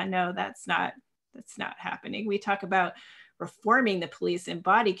like, yeah, no, that's not happening. We talk about reforming the police and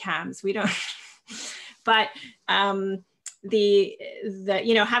body cams. We don't, but the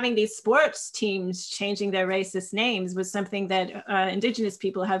having these sports teams changing their racist names was something that Indigenous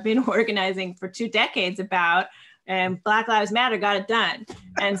people have been organizing for 2 decades about, and Black Lives Matter got it done.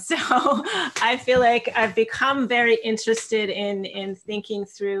 And so I feel like I've become very interested in thinking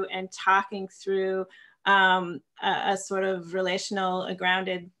through and talking through a sort of relational, a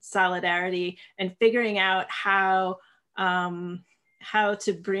grounded solidarity, and figuring out how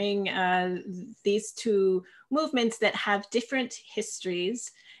to bring these two movements that have different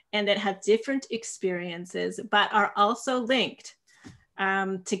histories and that have different experiences, but are also linked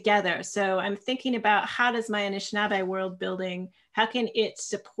together. So I'm thinking about, how does my Anishinaabe world building, how can it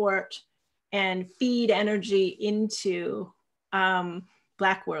support and feed energy into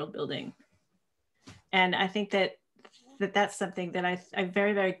Black world building? And I think that's something that I'm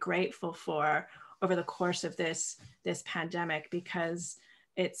very, very grateful for over the course of this pandemic, because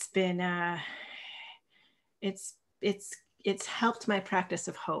it's been it's helped my practice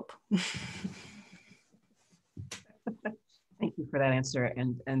of hope. Thank you for that answer.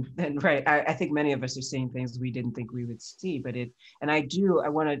 And right, I think many of us are seeing things we didn't think we would see, but I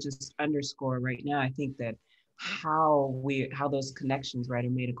want to just underscore right now, I think that how those connections, right, are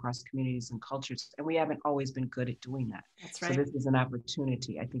made across communities and cultures, and we haven't always been good at doing that. That's right. So this is an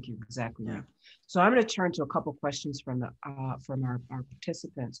opportunity. I think you're exactly right. So I'm going to turn to a couple questions from our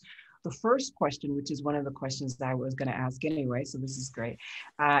participants. The first question, which is one of the questions that I was going to ask anyway, so this is great,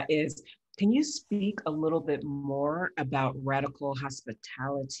 is, can you speak a little bit more about radical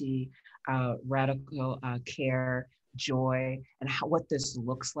hospitality, radical care, joy, and what this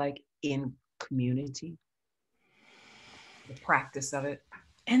looks like in community? The practice of it?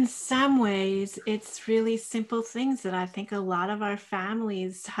 In some ways, it's really simple things that I think a lot of our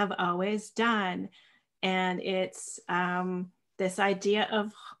families have always done. And it's this idea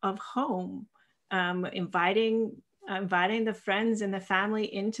of home, inviting the friends and the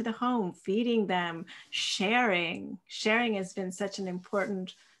family into the home, feeding them, sharing. Sharing has been such an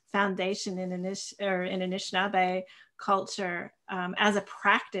important foundation in Anishinaabe culture as a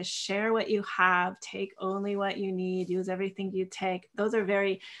practice. Share what you have, take only what you need, use everything you take. Those are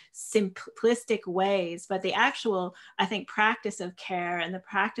very simplistic ways, but the actual, I think, practice of care and the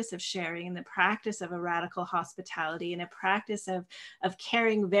practice of sharing and the practice of a radical hospitality and a practice of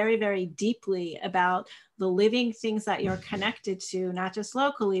caring very, very deeply about the living things that you're connected to, not just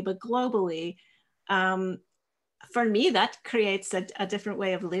locally, but globally. For me, that creates a different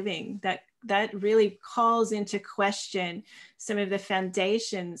way of living that really calls into question some of the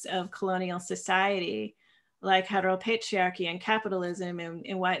foundations of colonial society, like heteropatriarchy and capitalism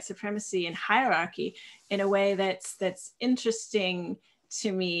and white supremacy and hierarchy, in a way that's interesting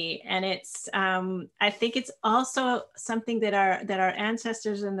to me. And it's, I think it's also something that our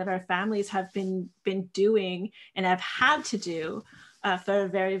ancestors and that our families have been doing and have had to do for a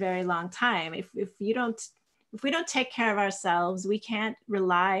very, very long time. If we don't take care of ourselves, we can't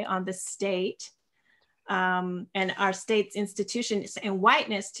rely on the state and our state's institutions and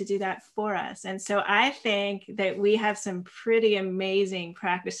whiteness to do that for us. And so I think that we have some pretty amazing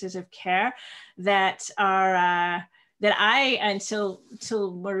practices of care that are that I, until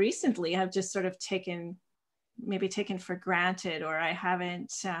more recently, have just sort of taken for granted, or I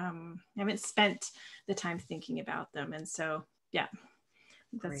haven't spent the time thinking about them. And so, yeah,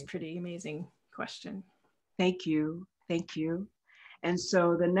 that's a pretty amazing question. Thank you. Thank you. And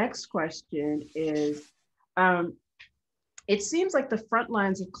so the next question is, it seems like the front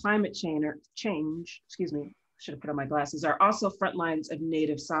lines of climate change, excuse me, should have put on my glasses, are also front lines of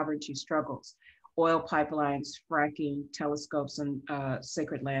Native sovereignty struggles, oil pipelines, fracking, telescopes, and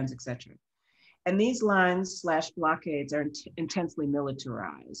sacred lands, etc. And these lines / blockades are intensely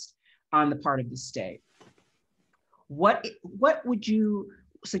militarized on the part of the state. What would you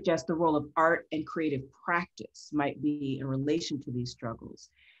suggest the role of art and creative practice might be in relation to these struggles?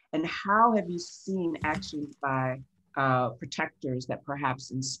 And how have you seen actions by protectors that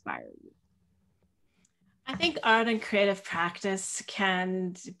perhaps inspire you? I think art and creative practice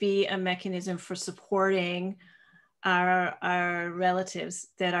can be a mechanism for supporting our relatives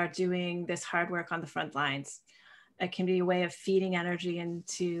that are doing this hard work on the front lines. It can be a way of feeding energy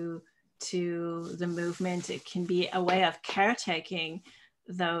into the movement. It can be a way of caretaking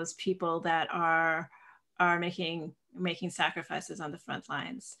those people that are making sacrifices on the front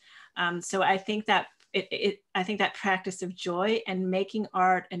lines. So I think that I think that practice of joy and making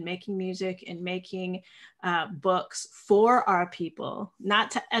art and making music and making books for our people,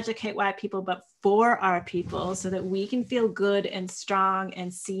 not to educate white people, but for our people, so that we can feel good and strong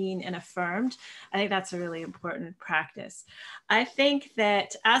and seen and affirmed. I think that's a really important practice. I think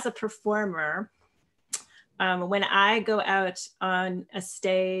that as a performer, when I go out on a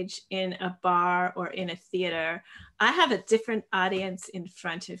stage in a bar or in a theater, I have a different audience in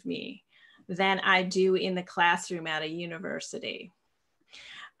front of me than I do in the classroom at a university.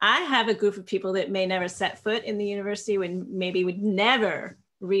 I have a group of people that may never set foot in the university, and maybe would never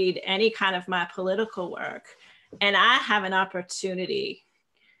read any kind of my political work. And I have an opportunity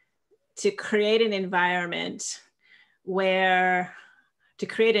to create an environment to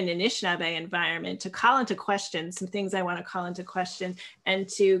create an Anishinaabe environment, to call into question some things I want to call into question, and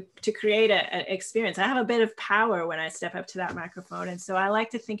to create an experience. I have a bit of power when I step up to that microphone. And so I like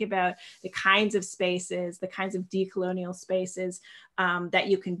to think about the kinds of spaces, the kinds of decolonial spaces that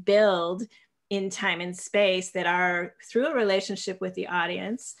you can build in time and space that are through a relationship with the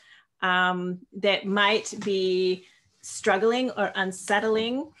audience that might be struggling or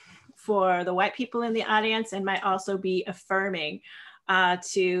unsettling for the white people in the audience, and might also be affirming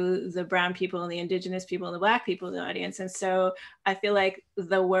to the brown people and the indigenous people and the black people in the audience. And so I feel like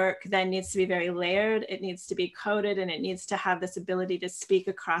the work then needs to be very layered, it needs to be coded, and it needs to have this ability to speak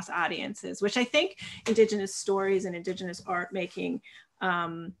across audiences, which I think indigenous stories and indigenous art making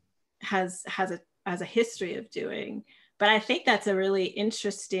has a history of doing. But I think that's a really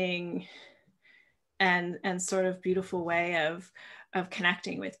interesting and sort of beautiful way of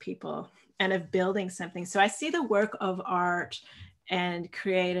connecting with people and of building something. So I see the work of art and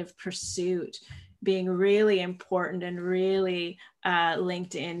creative pursuit being really important and really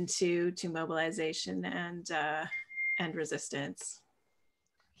linked into mobilization and resistance.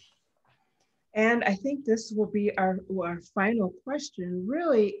 And I think this will be our final question,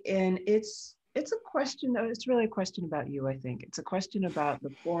 really. And it's a question, it's really a question about you, I think. It's a question about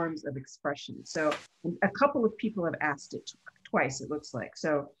the forms of expression. So a couple of people have asked it twice, it looks like.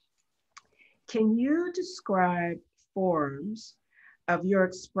 So can you describe forms of your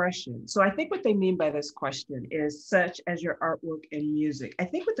expression? So I think what they mean by this question is such as your artwork and music. I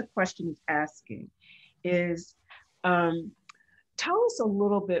think what the question is asking is, tell us a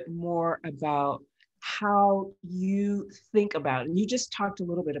little bit more about how you think about, and you just talked a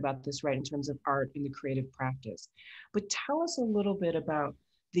little bit about this, right, in terms of art and the creative practice, but tell us a little bit about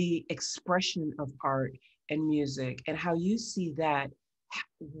the expression of art and music and how you see that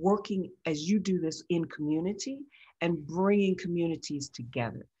working as you do this in community and bringing communities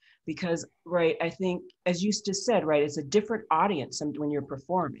together. Because, right, I think, as you just said, right, it's a different audience when you're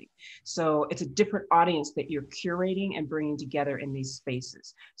performing. So it's a different audience that you're curating and bringing together in these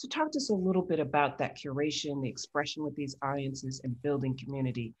spaces. So talk to us a little bit about that curation, the expression with these audiences, and building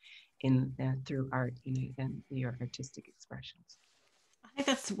community through art and your artistic expressions.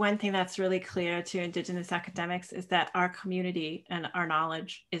 think that's one thing that's really clear to Indigenous academics is that our community and our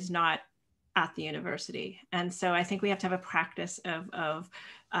knowledge is not at the university. And so I think we have to have a practice of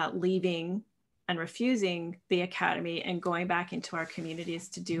leaving and refusing the academy and going back into our communities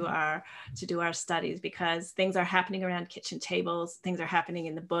to do our studies, because things are happening around kitchen tables, things are happening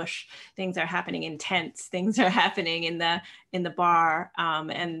in the bush, things are happening in tents, things are happening in the bar,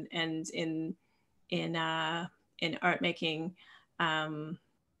 and in art making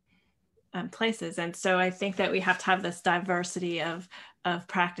places. And so I think that we have to have this diversity of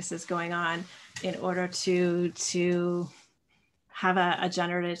practices going on in order to have a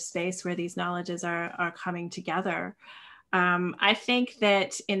generative space where these knowledges are coming together. I think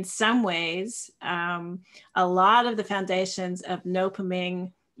that in some ways, a lot of the foundations of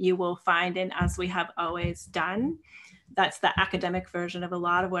Noopiming you will find in As We Have Always Done. That's the academic version of a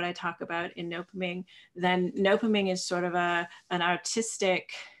lot of what I talk about in Noopiming. Then Noopiming is sort of an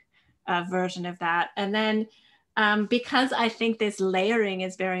artistic version of that. And then because I think this layering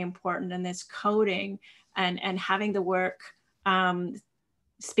is very important, and this coding and having the work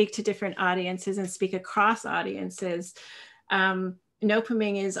speak to different audiences and speak across audiences.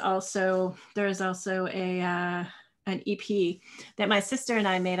 Noopiming is also, there is also an EP that my sister and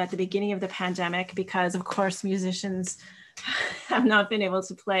I made at the beginning of the pandemic, because of course musicians have not been able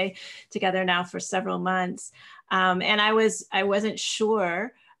to play together now for several months. And I wasn't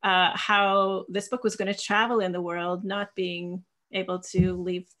sure how this book was going to travel in the world, not being able to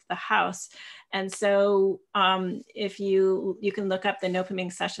leave the house. And so if you can look up the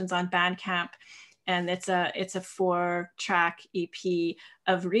Noopiming sessions on Bandcamp, and it's a 4-track EP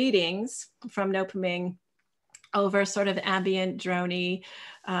of readings from Noopiming over sort of ambient, droney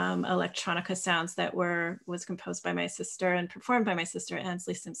electronica sounds that was composed by my sister and performed by my sister,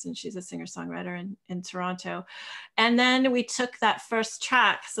 Ansley Simpson. She's a singer-songwriter in Toronto. And then we took that first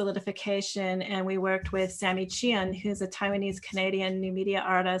track, Solidification, and we worked with Sammy Chian, who's a Taiwanese-Canadian new media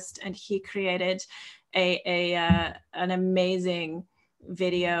artist, and he created an amazing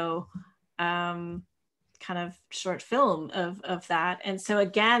video kind of short film of that. And so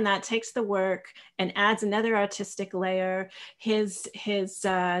again, that takes the work and adds another artistic layer. His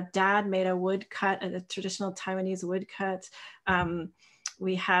dad made a woodcut, a traditional Taiwanese woodcut.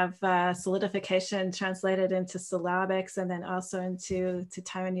 We have Solidification translated into syllabics and then also into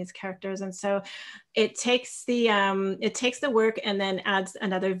Taiwanese characters. And so it takes the work and then adds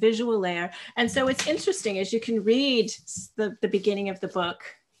another visual layer. And so what's interesting is you can read the beginning of the book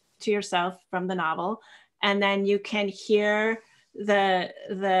to yourself from the novel, and then you can hear you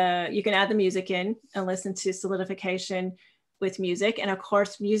can add the music in and listen to Solidification with music. And of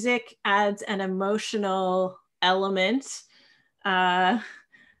course, music adds an emotional element that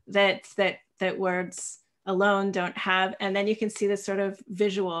words alone don't have. And then you can see this sort of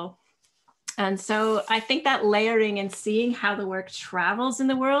visual. And so I think that layering and seeing how the work travels in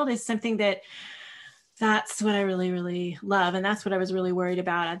the world is something that's what I really, really love. And that's what I was really worried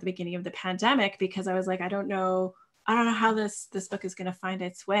about at the beginning of the pandemic, because I was like, I don't know how this book is going to find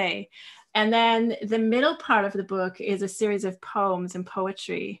its way. And then the middle part of the book is a series of poems and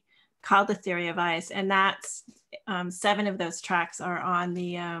poetry called The Theory of Ice. And that's 7 of those tracks are on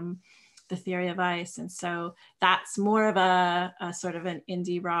the Theory of Ice. And so that's more of a sort of an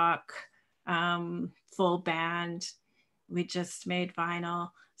indie rock full band. We just made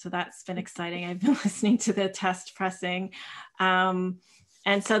vinyl. So that's been exciting. I've been listening to the test pressing. And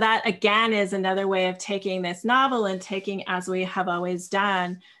so that again is another way of taking this novel and taking As We Have Always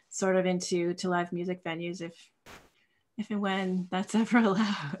Done sort of into live music venues if and when that's ever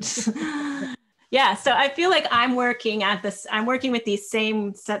allowed. Yeah, so I feel like I'm working with these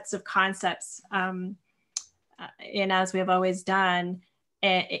same sets of concepts in As We Have Always Done,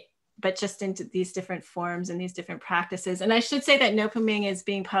 but just into these different forms and these different practices. And I should say that Noopiming is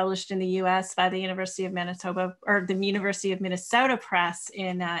being published in the US by the University of Manitoba, or the University of Minnesota Press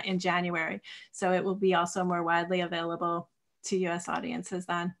in January. So it will be also more widely available to US audiences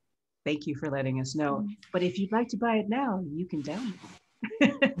then. Thank you for letting us know. But if you'd like to buy it now, you can download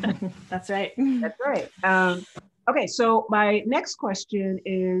it. That's right. That's right. Okay, so my next question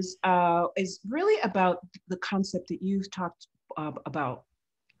is really about the concept that you've talked about,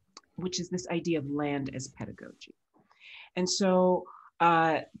 which is this idea of land as pedagogy. And so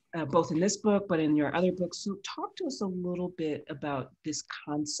both in this book, but in your other books, so talk to us a little bit about this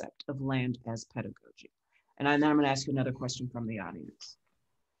concept of land as pedagogy. And then I'm going to ask you another question from the audience.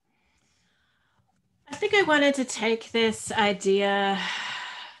 I think I wanted to take this idea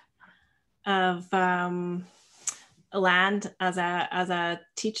of land as a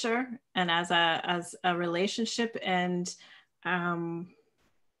teacher and as a relationship, and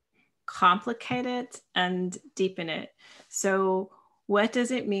complicate it and deepen it. So what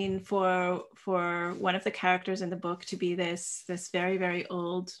does it mean for one of the characters in the book to be this very, very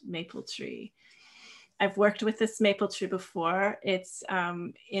old maple tree? I've worked with this maple tree before. It's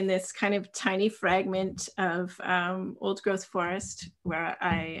in this kind of tiny fragment of old growth forest where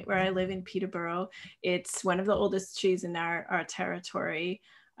I live in Peterborough. It's one of the oldest trees in our territory.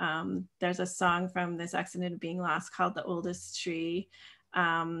 There's a song from This Accident of Being Lost called The Oldest Tree.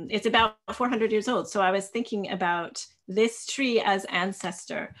 It's about 400 years old. So I was thinking about this tree as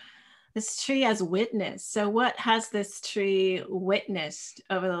ancestor, this tree as witness. So what has this tree witnessed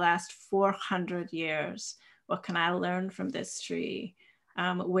over the last 400 years? What can I learn from this tree?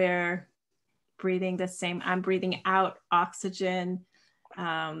 We're breathing the same, I'm breathing out oxygen.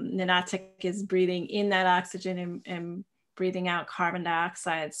 Nanatik is breathing in that oxygen and breathing out carbon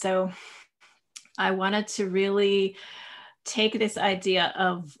dioxide. So I wanted to really take this idea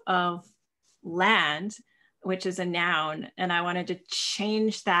of land, which is a noun, and I wanted to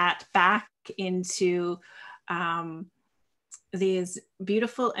change that back into these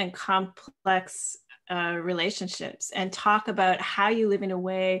beautiful and complex relationships, and talk about how you live in a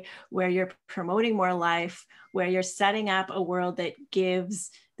way where you're promoting more life, where you're setting up a world that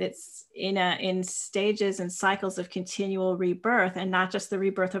gives, that's in stages and cycles of continual rebirth, and not just the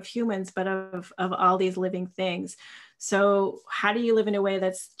rebirth of humans, but of all these living things. So how do you live in a way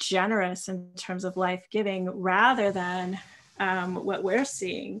that's generous in terms of life-giving, rather than what we're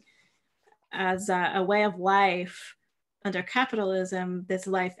seeing as a way of life under capitalism, this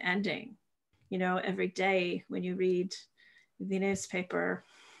life ending? You know, every day when you read the newspaper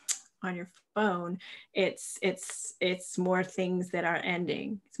on your phone, it's more things that are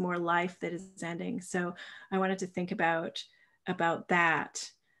ending. It's more life that is ending. So I wanted to think about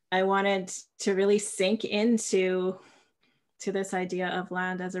that. I wanted to really sink into this idea of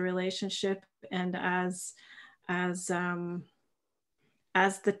land as a relationship and as the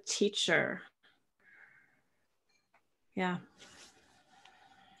teacher. Yeah.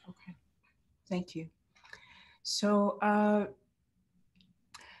 Okay, thank you. So,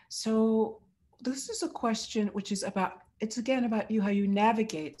 so this is a question which is about, it's again about you, how you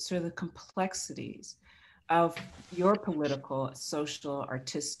navigate sort of the complexities of your political, social,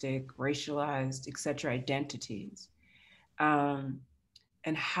 artistic, racialized, et cetera, identities. And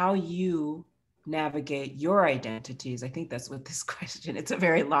how you navigate your identities. I think that's what this question, it's a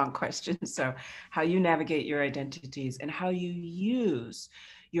very long question. So how you navigate your identities and how you use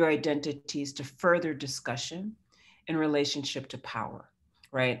your identities to further discussion in relationship to power,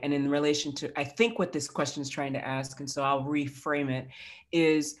 right? And in relation to, I think what this question is trying to ask, and so I'll reframe it,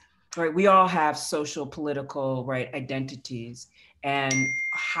 is, right, we all have social, political, right, identities. And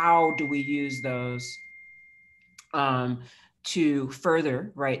how do we use those to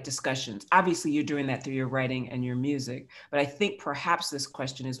further, right, discussions? Obviously, you're doing that through your writing and your music, but I think perhaps this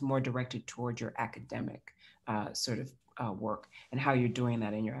question is more directed toward your academic sort of work and how you're doing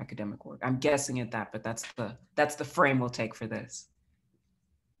that in your academic work. I'm guessing at that, but that's the frame we'll take for this.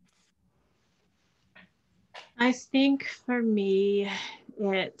 I think for me,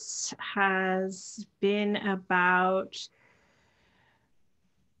 it has been about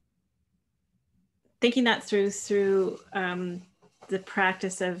thinking that through the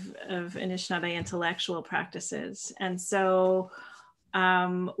practice of Anishinaabe intellectual practices. And so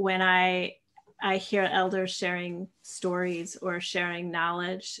when I hear elders sharing stories or sharing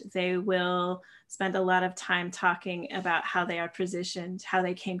knowledge, they will spend a lot of time talking about how they are positioned, how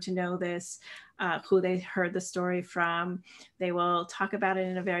they came to know this, who they heard the story from. They will talk about it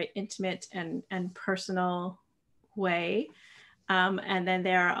in a very intimate and personal way. And then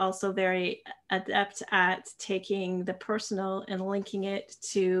they are also very adept at taking the personal and linking it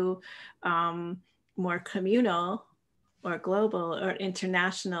to more communal or global or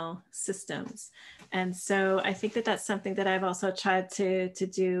international systems. And so I think that that's something that I've also tried to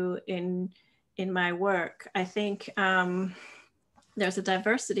do in my work. I think there's a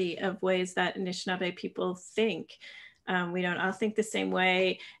diversity of ways that Anishinaabe people think. We don't all think the same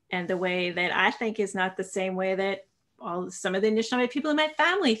way, and the way that I think is not the same way that some of the Anishinaabe people in my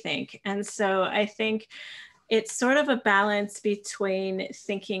family think. And so I think it's sort of a balance between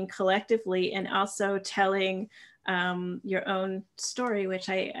thinking collectively and also telling your own story, which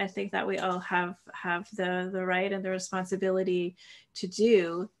I think that we all have the right and the responsibility to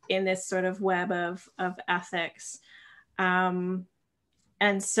do in this sort of web of ethics. And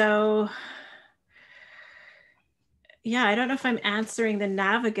so, yeah, I don't know if I'm answering the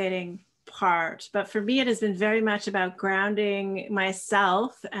navigating part, but for me, it has been very much about grounding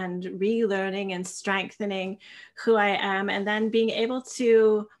myself and relearning and strengthening who I am, and then being able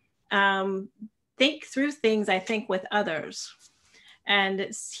to think through things, I think, with others. And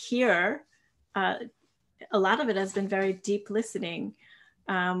here, a lot of it has been very deep listening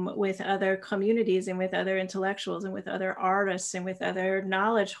with other communities and with other intellectuals and with other artists and with other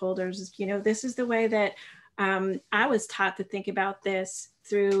knowledge holders. You know, this is the way that I was taught to think about this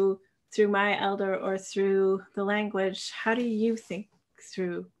through my elder or through the language. How do you think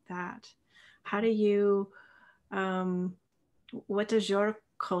through that? How do you, what does your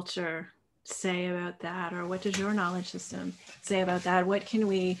culture say about that? Or what does your knowledge system say about that? What can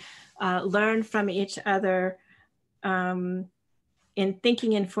we learn from each other in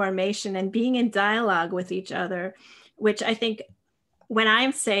thinking in formation and being in dialogue with each other, which I think when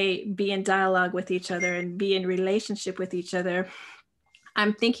I say be in dialogue with each other and be in relationship with each other,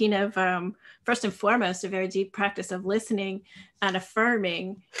 I'm thinking of, first and foremost, a very deep practice of listening and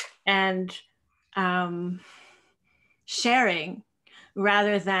affirming and sharing,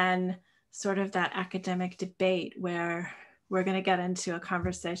 rather than sort of that academic debate where we're going to get into a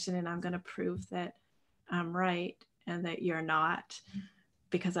conversation and I'm going to prove that I'm right and that you're not,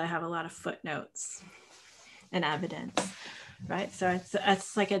 because I have a lot of footnotes and evidence. Right. So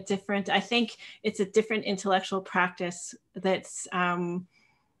it's like a different, I think it's a different intellectual practice that's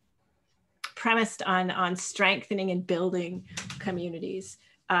premised on strengthening and building communities,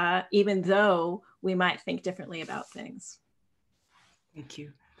 even though we might think differently about things. Thank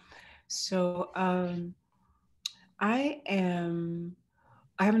you. So I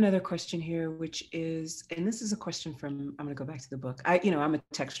have another question here, which is, and this is a question from, I'm going to go back to the book. I'm a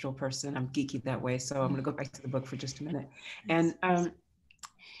textual person. I'm geeky that way. So I'm going to go back to the book for just a minute. And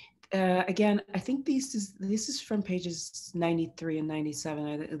again, I think this is from pages 93 and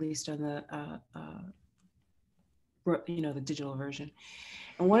 97, at least on the digital version.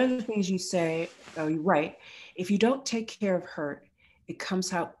 And one of the things you say, you write, if you don't take care of hurt, it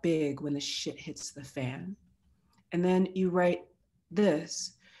comes out big when the shit hits the fan. And then you write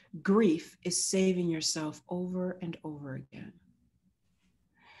this: grief is saving yourself over and over again.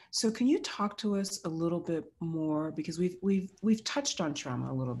 So can you talk to us a little bit more, because we've touched on trauma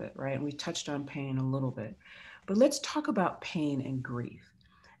a little bit, right? And we've touched on pain a little bit, but let's talk about pain and grief.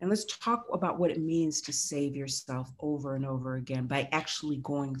 And let's talk about what it means to save yourself over and over again by actually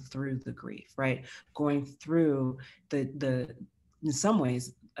going through the grief, right? Going through the in some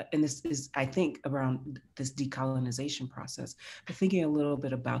ways, and this is, I think, around this decolonization process, but thinking a little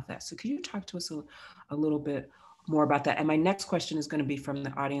bit about that. So could you talk to us a little bit more about that? And my next question is going to be from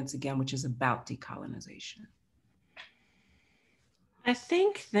the audience again, which is about decolonization. I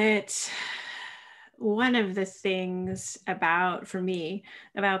think that one of the things for me,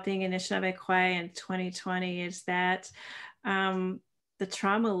 about being in Anishinaabe in 2020 is that the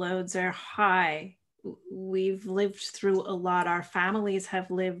trauma loads are high. We've lived through a lot. Our families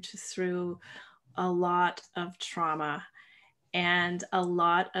have lived through a lot of trauma and a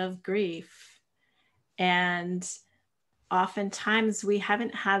lot of grief. And oftentimes we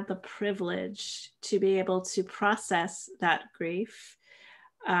haven't had the privilege to be able to process that grief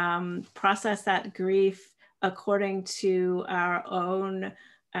according to our own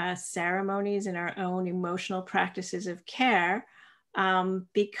ceremonies and our own emotional practices of care,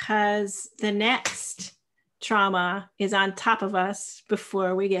 because the next trauma is on top of us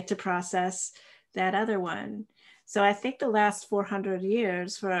before we get to process that other one. So I think the last 400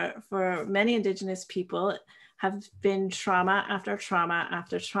 years for many Indigenous people have been trauma after trauma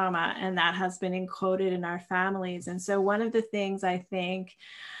after trauma, and that has been encoded in our families. And so one of the things I think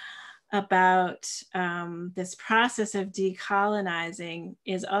about this process of decolonizing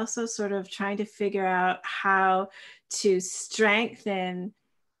is also sort of trying to figure out how to strengthen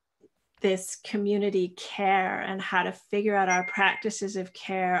this community care and how to figure out our practices of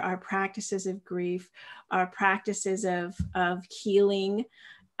care, our practices of grief, our practices of healing,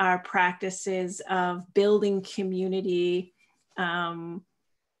 our practices of building community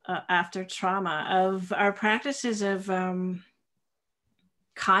after trauma, of our practices of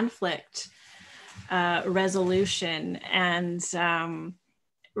conflict resolution and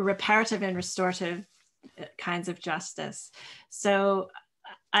reparative and restorative kinds of justice. So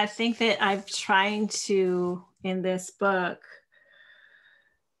I think that I'm trying to, in this book,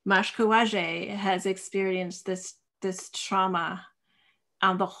 Mashkawaje has experienced this trauma.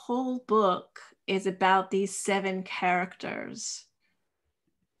 The whole book is about these 7 characters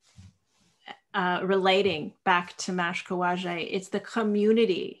relating back to Mashkawaje. It's the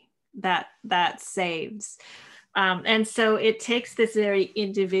community that saves. And so it takes this very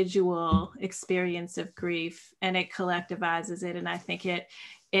individual experience of grief and it collectivizes it. And I think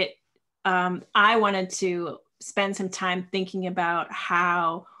I wanted to spend some time thinking about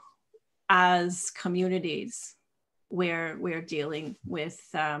how as communities, we're dealing with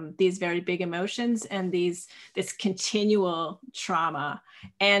these very big emotions and this continual trauma,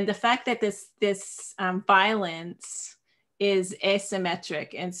 and the fact that this violence is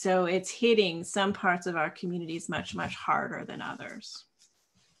asymmetric, and so it's hitting some parts of our communities much harder than others.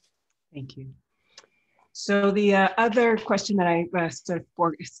 Thank you. So the other question that I sort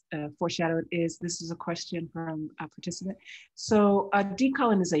of foreshadowed is, this is a question from a participant. So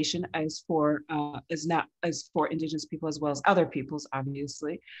decolonization is for Indigenous people as well as other peoples,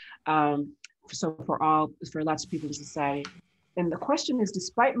 obviously. So for lots of people in society. And the question is,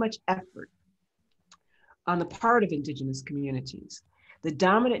 despite much effort on the part of Indigenous communities, the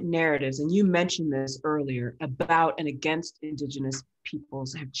dominant narratives, and you mentioned this earlier, about and against Indigenous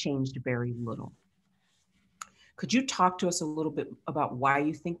peoples have changed very little. Could you talk to us a little bit about why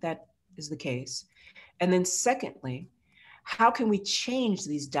you think that is the case? And then secondly, how can we change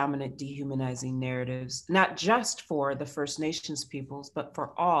these dominant dehumanizing narratives, not just for the First Nations peoples, but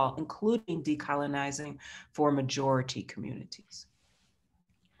for all, including decolonizing for majority communities?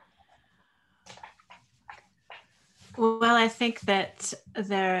 Well, I think that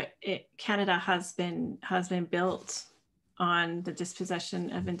Canada has been built on the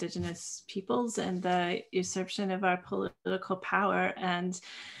dispossession of Indigenous peoples and the usurpation of our political power. And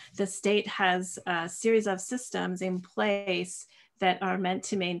the state has a series of systems in place that are meant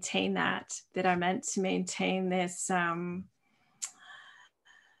to maintain that are meant to maintain this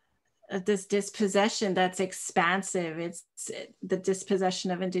dispossession that's expansive. It's the dispossession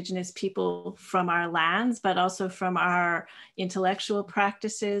of Indigenous people from our lands, but also from our intellectual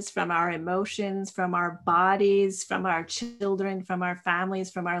practices, from our emotions, from our bodies, from our children, from our families,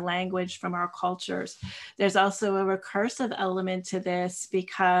 from our language, from our cultures. There's also a recursive element to this,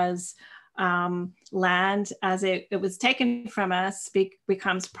 because land, as it was taken from us,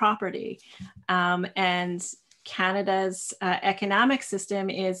 becomes property. And Canada's economic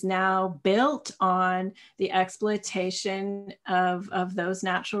system is now built on the exploitation of those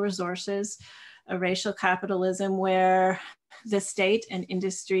natural resources, a racial capitalism where the state and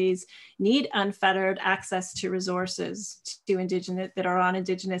industries need unfettered access to resources that are on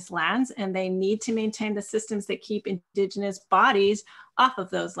Indigenous lands, and they need to maintain the systems that keep Indigenous bodies off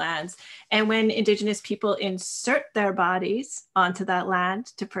of those lands. And when Indigenous people insert their bodies onto that land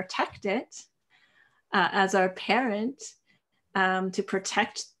to protect it, as our parent, to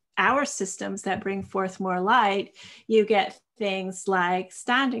protect our systems that bring forth more light, you get things like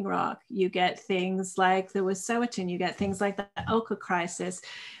Standing Rock, you get things like the Wet'suwet'en, you get things like the Oka crisis,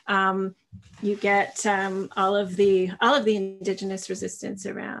 you get all of the Indigenous resistance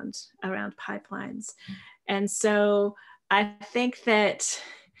around pipelines. And so I think that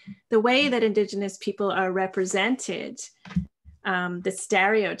the way that Indigenous people are represented, the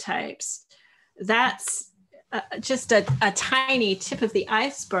stereotypes, that's just a tiny tip of the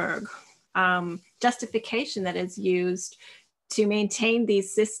iceberg justification that is used to maintain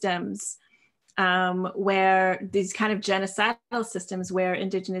these systems, where these kind of genocidal systems where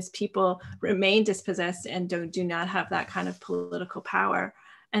Indigenous people remain dispossessed and do not have that kind of political power.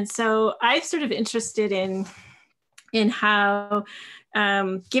 And so I'm sort of interested in how,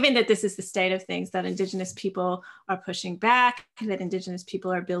 given that this is the state of things, that Indigenous people are pushing back, that Indigenous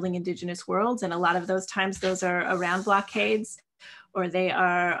people are building Indigenous worlds, and a lot of those times those are around blockades, or they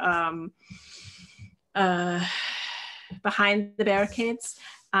are behind the barricades,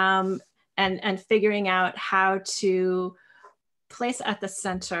 and figuring out how to place at the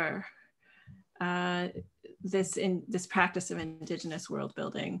center this practice of Indigenous world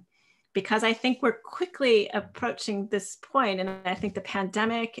building. Because I think we're quickly approaching this point, and I think the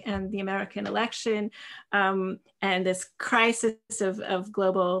pandemic and the American election and this crisis of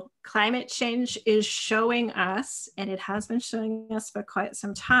global climate change is showing us, and it has been showing us for quite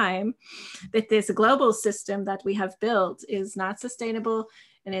some time, that this global system that we have built is not sustainable,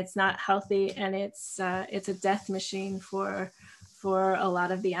 and it's not healthy, and it's a death machine for a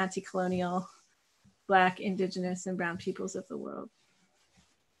lot of the anti-colonial Black, Indigenous, and Brown peoples of the world.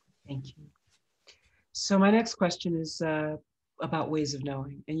 Thank you. So my next question is about ways of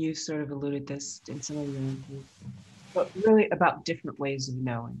knowing, and you sort of alluded this in some of your answers, but really about different ways of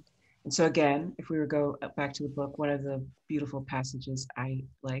knowing. And so again, if we were go back to the book, one of the beautiful passages I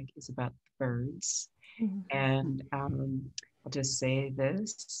like is about birds. Mm-hmm. And I'll just say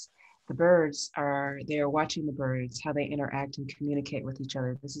this: the birds they are watching the birds, how they interact and communicate with each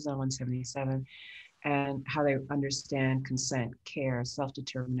other. This is on 177. And how they understand consent, care,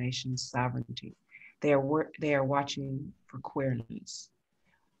 self-determination, sovereignty. They are watching for queerness.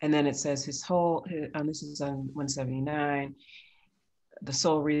 And then it says this is on 179, the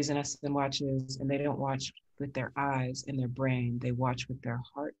sole reason SM watches, and they don't watch with their eyes and their brain, they watch with their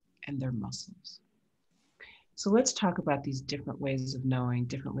heart and their muscles. So let's talk about these different ways of knowing,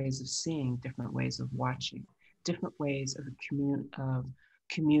 different ways of seeing, different ways of watching, different ways of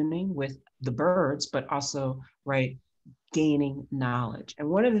communing with the birds, but also, right, gaining knowledge. And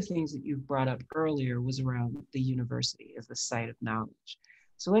one of the things that you brought up earlier was around the university as the site of knowledge.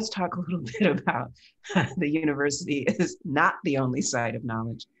 So let's talk a little bit about the university is not the only site of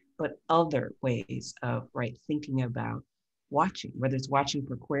knowledge, but other ways of, right, thinking about watching, whether it's watching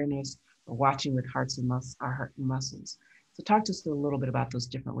for queerness or watching with our heart and muscles. So talk to us a little bit about those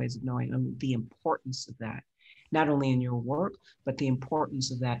different ways of knowing and the importance of that, not only in your work, but the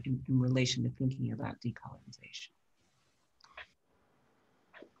importance of that in relation to thinking about decolonization.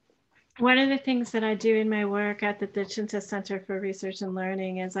 One of the things that I do in my work at the Dichinta Center for Research and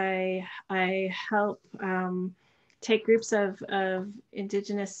Learning is I help take groups of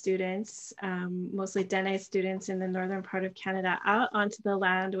Indigenous students, mostly Dene students in the northern part of Canada, out onto the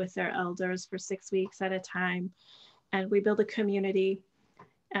land with their elders for 6 weeks at a time. And we build a community,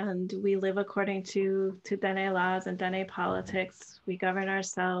 and we live according to Dene laws and Dene politics. We govern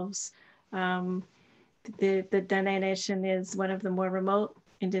ourselves. The Dene Nation is one of the more remote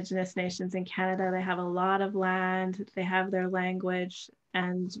Indigenous nations in Canada. They have a lot of land, they have their language,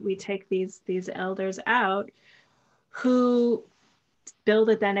 and we take these elders out who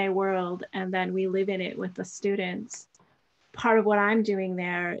build a Dene world, and then we live in it with the students. Part of what I'm doing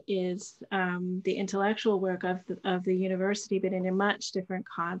there is the intellectual work of the university, but in a much different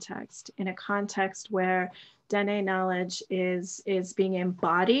context, in a context where Dene knowledge is being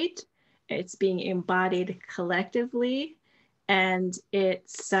embodied. It's being embodied collectively, and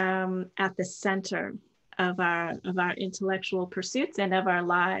it's at the center of our intellectual pursuits and of our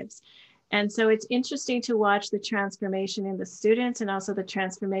lives. And so it's interesting to watch the transformation in the students and also the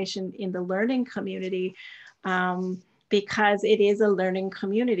transformation in the learning community, because it is a learning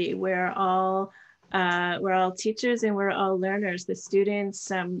community. We're all teachers and we're all learners. The students,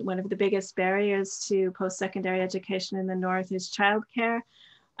 one of the biggest barriers to post-secondary education in the North is childcare.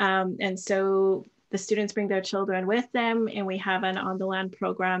 And so the students bring their children with them, and we have an on-the-land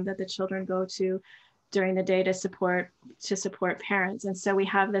program that the children go to during the day to support parents. And so we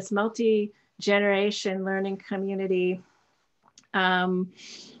have this multi-generation learning community,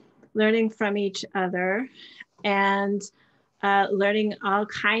 learning from each other and learning all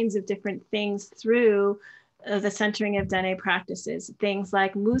kinds of different things through the centering of Dene practices, things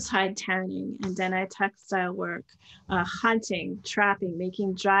like moose hide tanning and Dene textile work, hunting, trapping,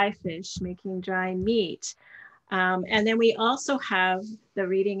 making dry fish, making dry meat. And then we also have the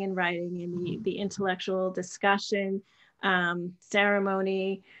reading and writing and the intellectual discussion,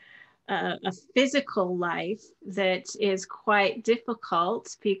 ceremony, a physical life that is quite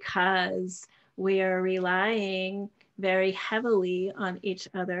difficult because we are relying very heavily on each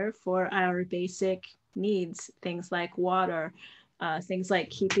other for our basic needs, things like water, things like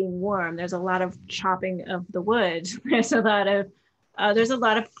keeping warm. There's a lot of chopping of the wood. There's a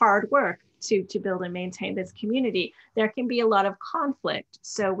lot of hard work to build and maintain this community. There can be a lot of conflict.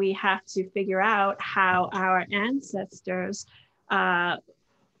 So we have to figure out how our ancestors,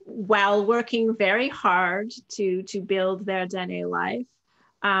 while working very hard to build their Dene life,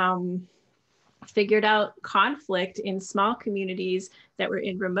 figured out conflict in small communities that were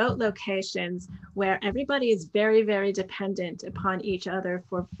in remote locations where everybody is very, very dependent upon each other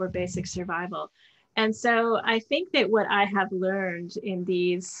for basic survival. And so I think that what I have learned in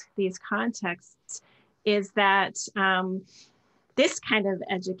these contexts is that this kind of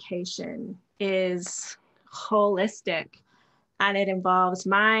education is holistic, and it involves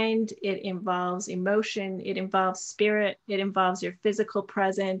mind, it involves emotion, it involves spirit, it involves your physical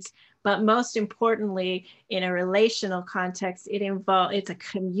presence. But most importantly, in a relational context, it's a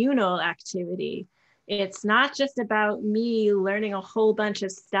communal activity. It's not just about me learning a whole bunch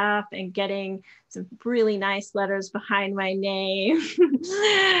of stuff and getting some really nice letters behind my name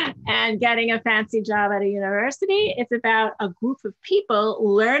and getting a fancy job at a university. It's about a group of people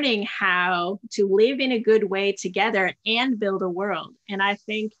learning how to live in a good way together and build a world. And I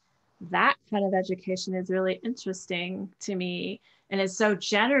think that kind of education is really interesting to me, and it's so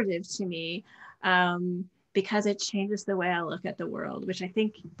generative to me because it changes the way I look at the world, which I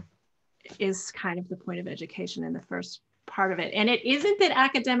think is kind of the point of education in the first part of it. And it isn't that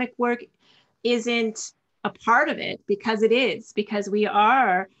academic work isn't a part of it, because it is, because we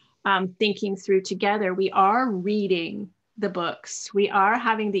are thinking through together. We are reading the books. We are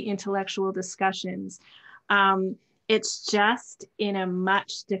having the intellectual discussions. It's just in a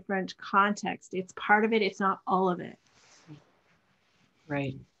much different context. It's part of it. It's not all of it.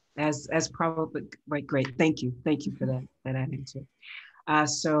 Right. As probably, right, great. Thank you. Thank you for that answer.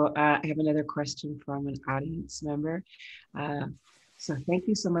 So I have another question from an audience member. So thank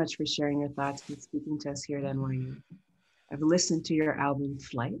you so much for sharing your thoughts and speaking to us here at NYU. I've listened to your album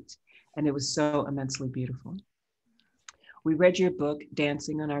Flight, and it was so immensely beautiful. We read your book,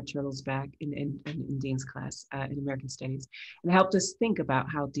 Dancing on Our Turtle's Back, in Dean's class in American Studies, and it helped us think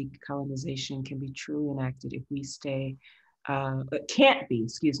about how decolonization can be truly enacted if we stay, can't be,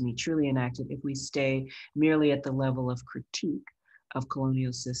 excuse me, truly enacted if we stay merely at the level of critique of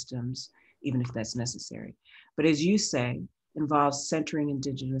colonial systems, even if that's necessary. But as you say, involves centering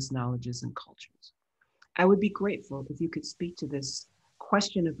Indigenous knowledges and cultures. I would be grateful if you could speak to this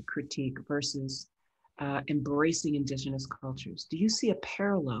question of critique versus embracing Indigenous cultures. Do you see a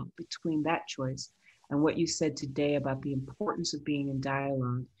parallel between that choice and what you said today about the importance of being in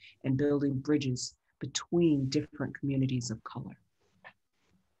dialogue and building bridges between different communities of color?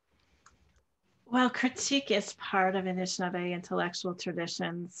 Well, critique is part of Anishinaabe intellectual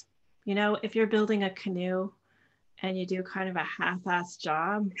traditions. You know, if you're building a canoe and you do kind of a half-assed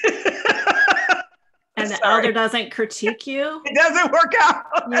job, and the elder doesn't critique you, it doesn't work out.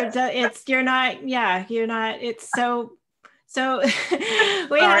 We have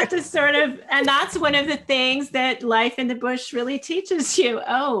to sort of, and that's one of the things that life in the bush really teaches you.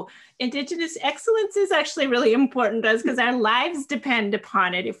 Oh, Indigenous excellence is actually really important to us because our lives depend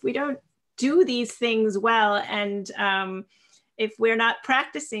upon it. If we don't do these things well, and if we're not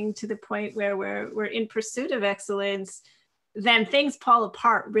practicing to the point where we're in pursuit of excellence, then things fall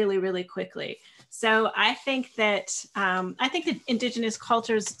apart really, really quickly. So I think that Indigenous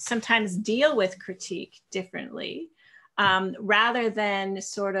cultures sometimes deal with critique differently, rather than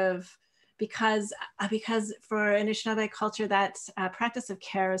sort of, because for Anishinaabe culture, that practice of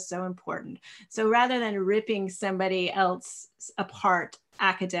care is so important. So rather than ripping somebody else apart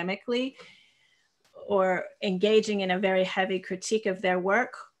academically or engaging in a very heavy critique of their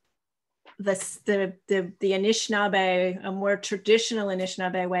work, the Anishinaabe, a more traditional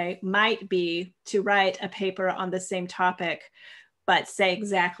Anishinaabe way might be to write a paper on the same topic, but say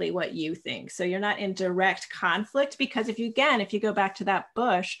exactly what you think. So you're not in direct conflict, because if you go back to that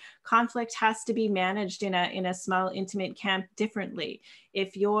bush, conflict has to be managed in a small, intimate camp differently.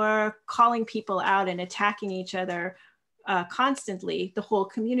 If you're calling people out and attacking each other constantly, the whole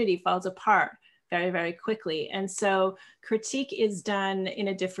community falls apart very, very quickly. And so critique is done in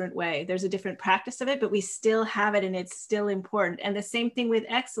a different way. There's a different practice of it, but we still have it and it's still important. And the same thing with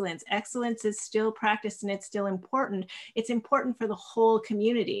excellence. Excellence is still practiced and it's still important. It's important for the whole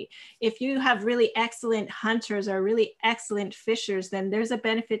community. If you have really excellent hunters or really excellent fishers, then there's a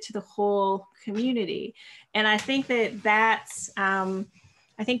benefit to the whole community. And I think that that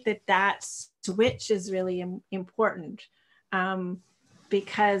switch is really important.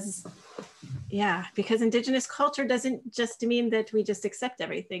 Because Indigenous culture doesn't just mean that we just accept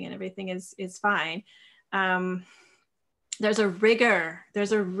everything and everything is fine. There's a rigor,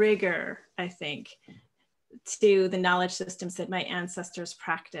 I think, to the knowledge systems that my ancestors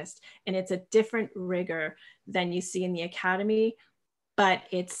practiced. And it's a different rigor than you see in the academy, but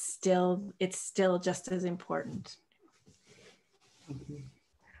it's still just as important. Mm-hmm.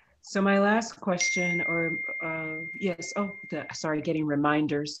 So my last question, yes, sorry, getting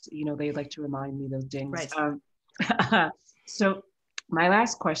reminders, they like to remind me those dings. Right. So my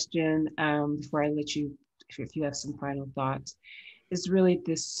last question, before I let you, if you have some final thoughts, is really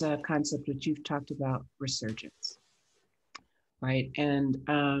this concept which you've talked about, resurgence, right? And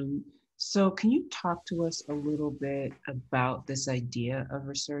so can you talk to us a little bit about this idea of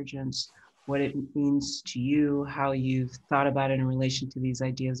resurgence, what it means to you, how you've thought about it in relation to these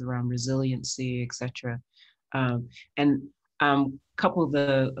ideas around resiliency, et cetera. And a couple of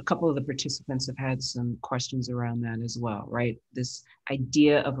the participants have had some questions around that as well, right? This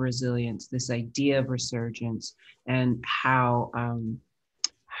idea of resilience, this idea of resurgence, and how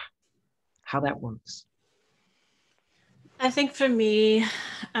that works. I think for me,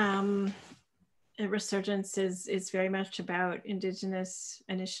 resurgence is very much about Indigenous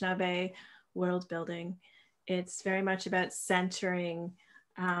Anishinaabe world building. It's very much about centering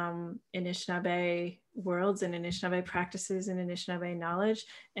Anishinaabe worlds and Anishinaabe practices and Anishinaabe knowledge,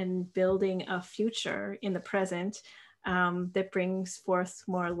 and building a future in the present that brings forth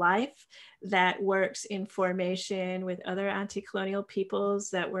more life, that works in formation with other anti-colonial peoples,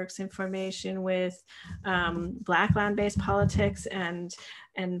 that works in formation with Black land-based politics and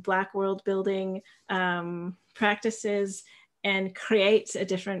Black world building practices, and creates a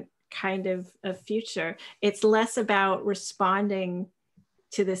different kind of future. It's less about responding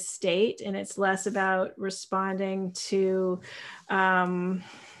the state, and it's less about responding to the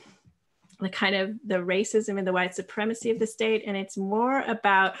kind of the racism and the white supremacy of the state. And it's more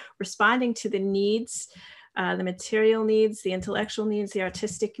about responding to the needs, the material needs, the intellectual needs, the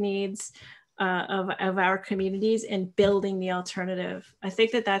artistic needs of our communities, and building the alternative. I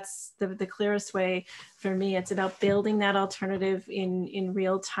think that that's the clearest way for me. It's about building that alternative in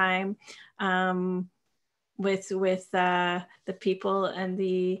real time with the people and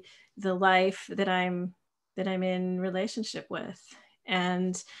the life that I'm in relationship with.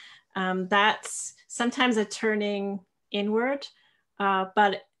 And that's sometimes a turning inward,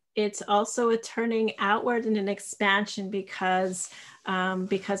 but it's also a turning outward and an expansion because of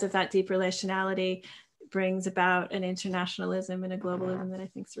that deep relationality brings about an internationalism and a globalism that I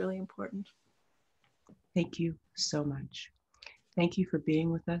think is really important. Thank you so much. Thank you for being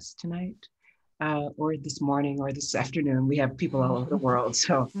with us tonight, or this morning, or this afternoon. We have people all over the world.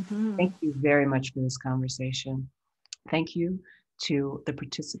 So thank you very much for this conversation. Thank you to the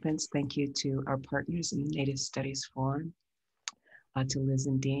participants. Thank you to our partners in the Native Studies Forum, to Liz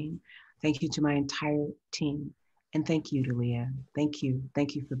and Dean. Thank you to my entire team. And thank you to Leanne. Thank you.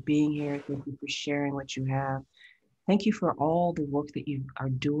 Thank you for being here. Thank you for sharing what you have. Thank you for all the work that you are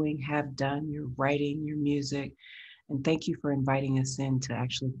doing, have done, your writing, your music. And thank you for inviting us in to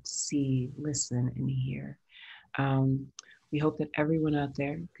actually see, listen, and hear. We hope that everyone out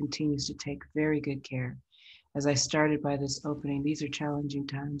there continues to take very good care. As I started by this opening, these are challenging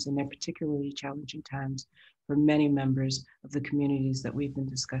times, and they're particularly challenging times for many members of the communities that we've been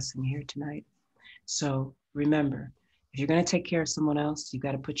discussing here tonight. So remember, if you're going to take care of someone else, you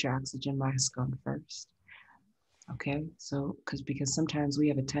got to put your oxygen mask on first. Okay, so because sometimes we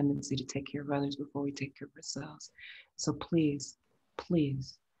have a tendency to take care of others before we take care of ourselves. So please,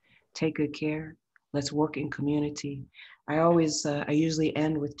 please take good care. Let's work in community. I usually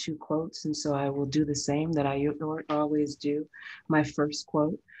end with 2 quotes, and so I will do the same that I always do. My first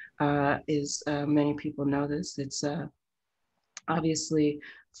quote is, many people know this, it's obviously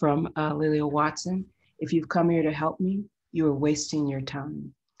from Lilia Watson. If you've come here to help me, you are wasting your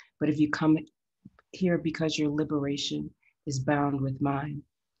time. But if you come here because your liberation is bound with mine,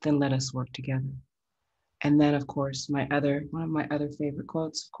 then let us work together. And then, of course, one of my other favorite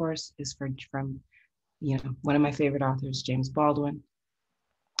quotes, of course, is from one of my favorite authors, James Baldwin.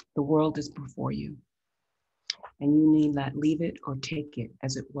 The world is before you, and you need not leave it or take it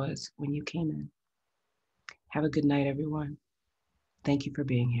as it was when you came in. Have a good night, everyone. Thank you for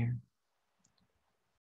being here.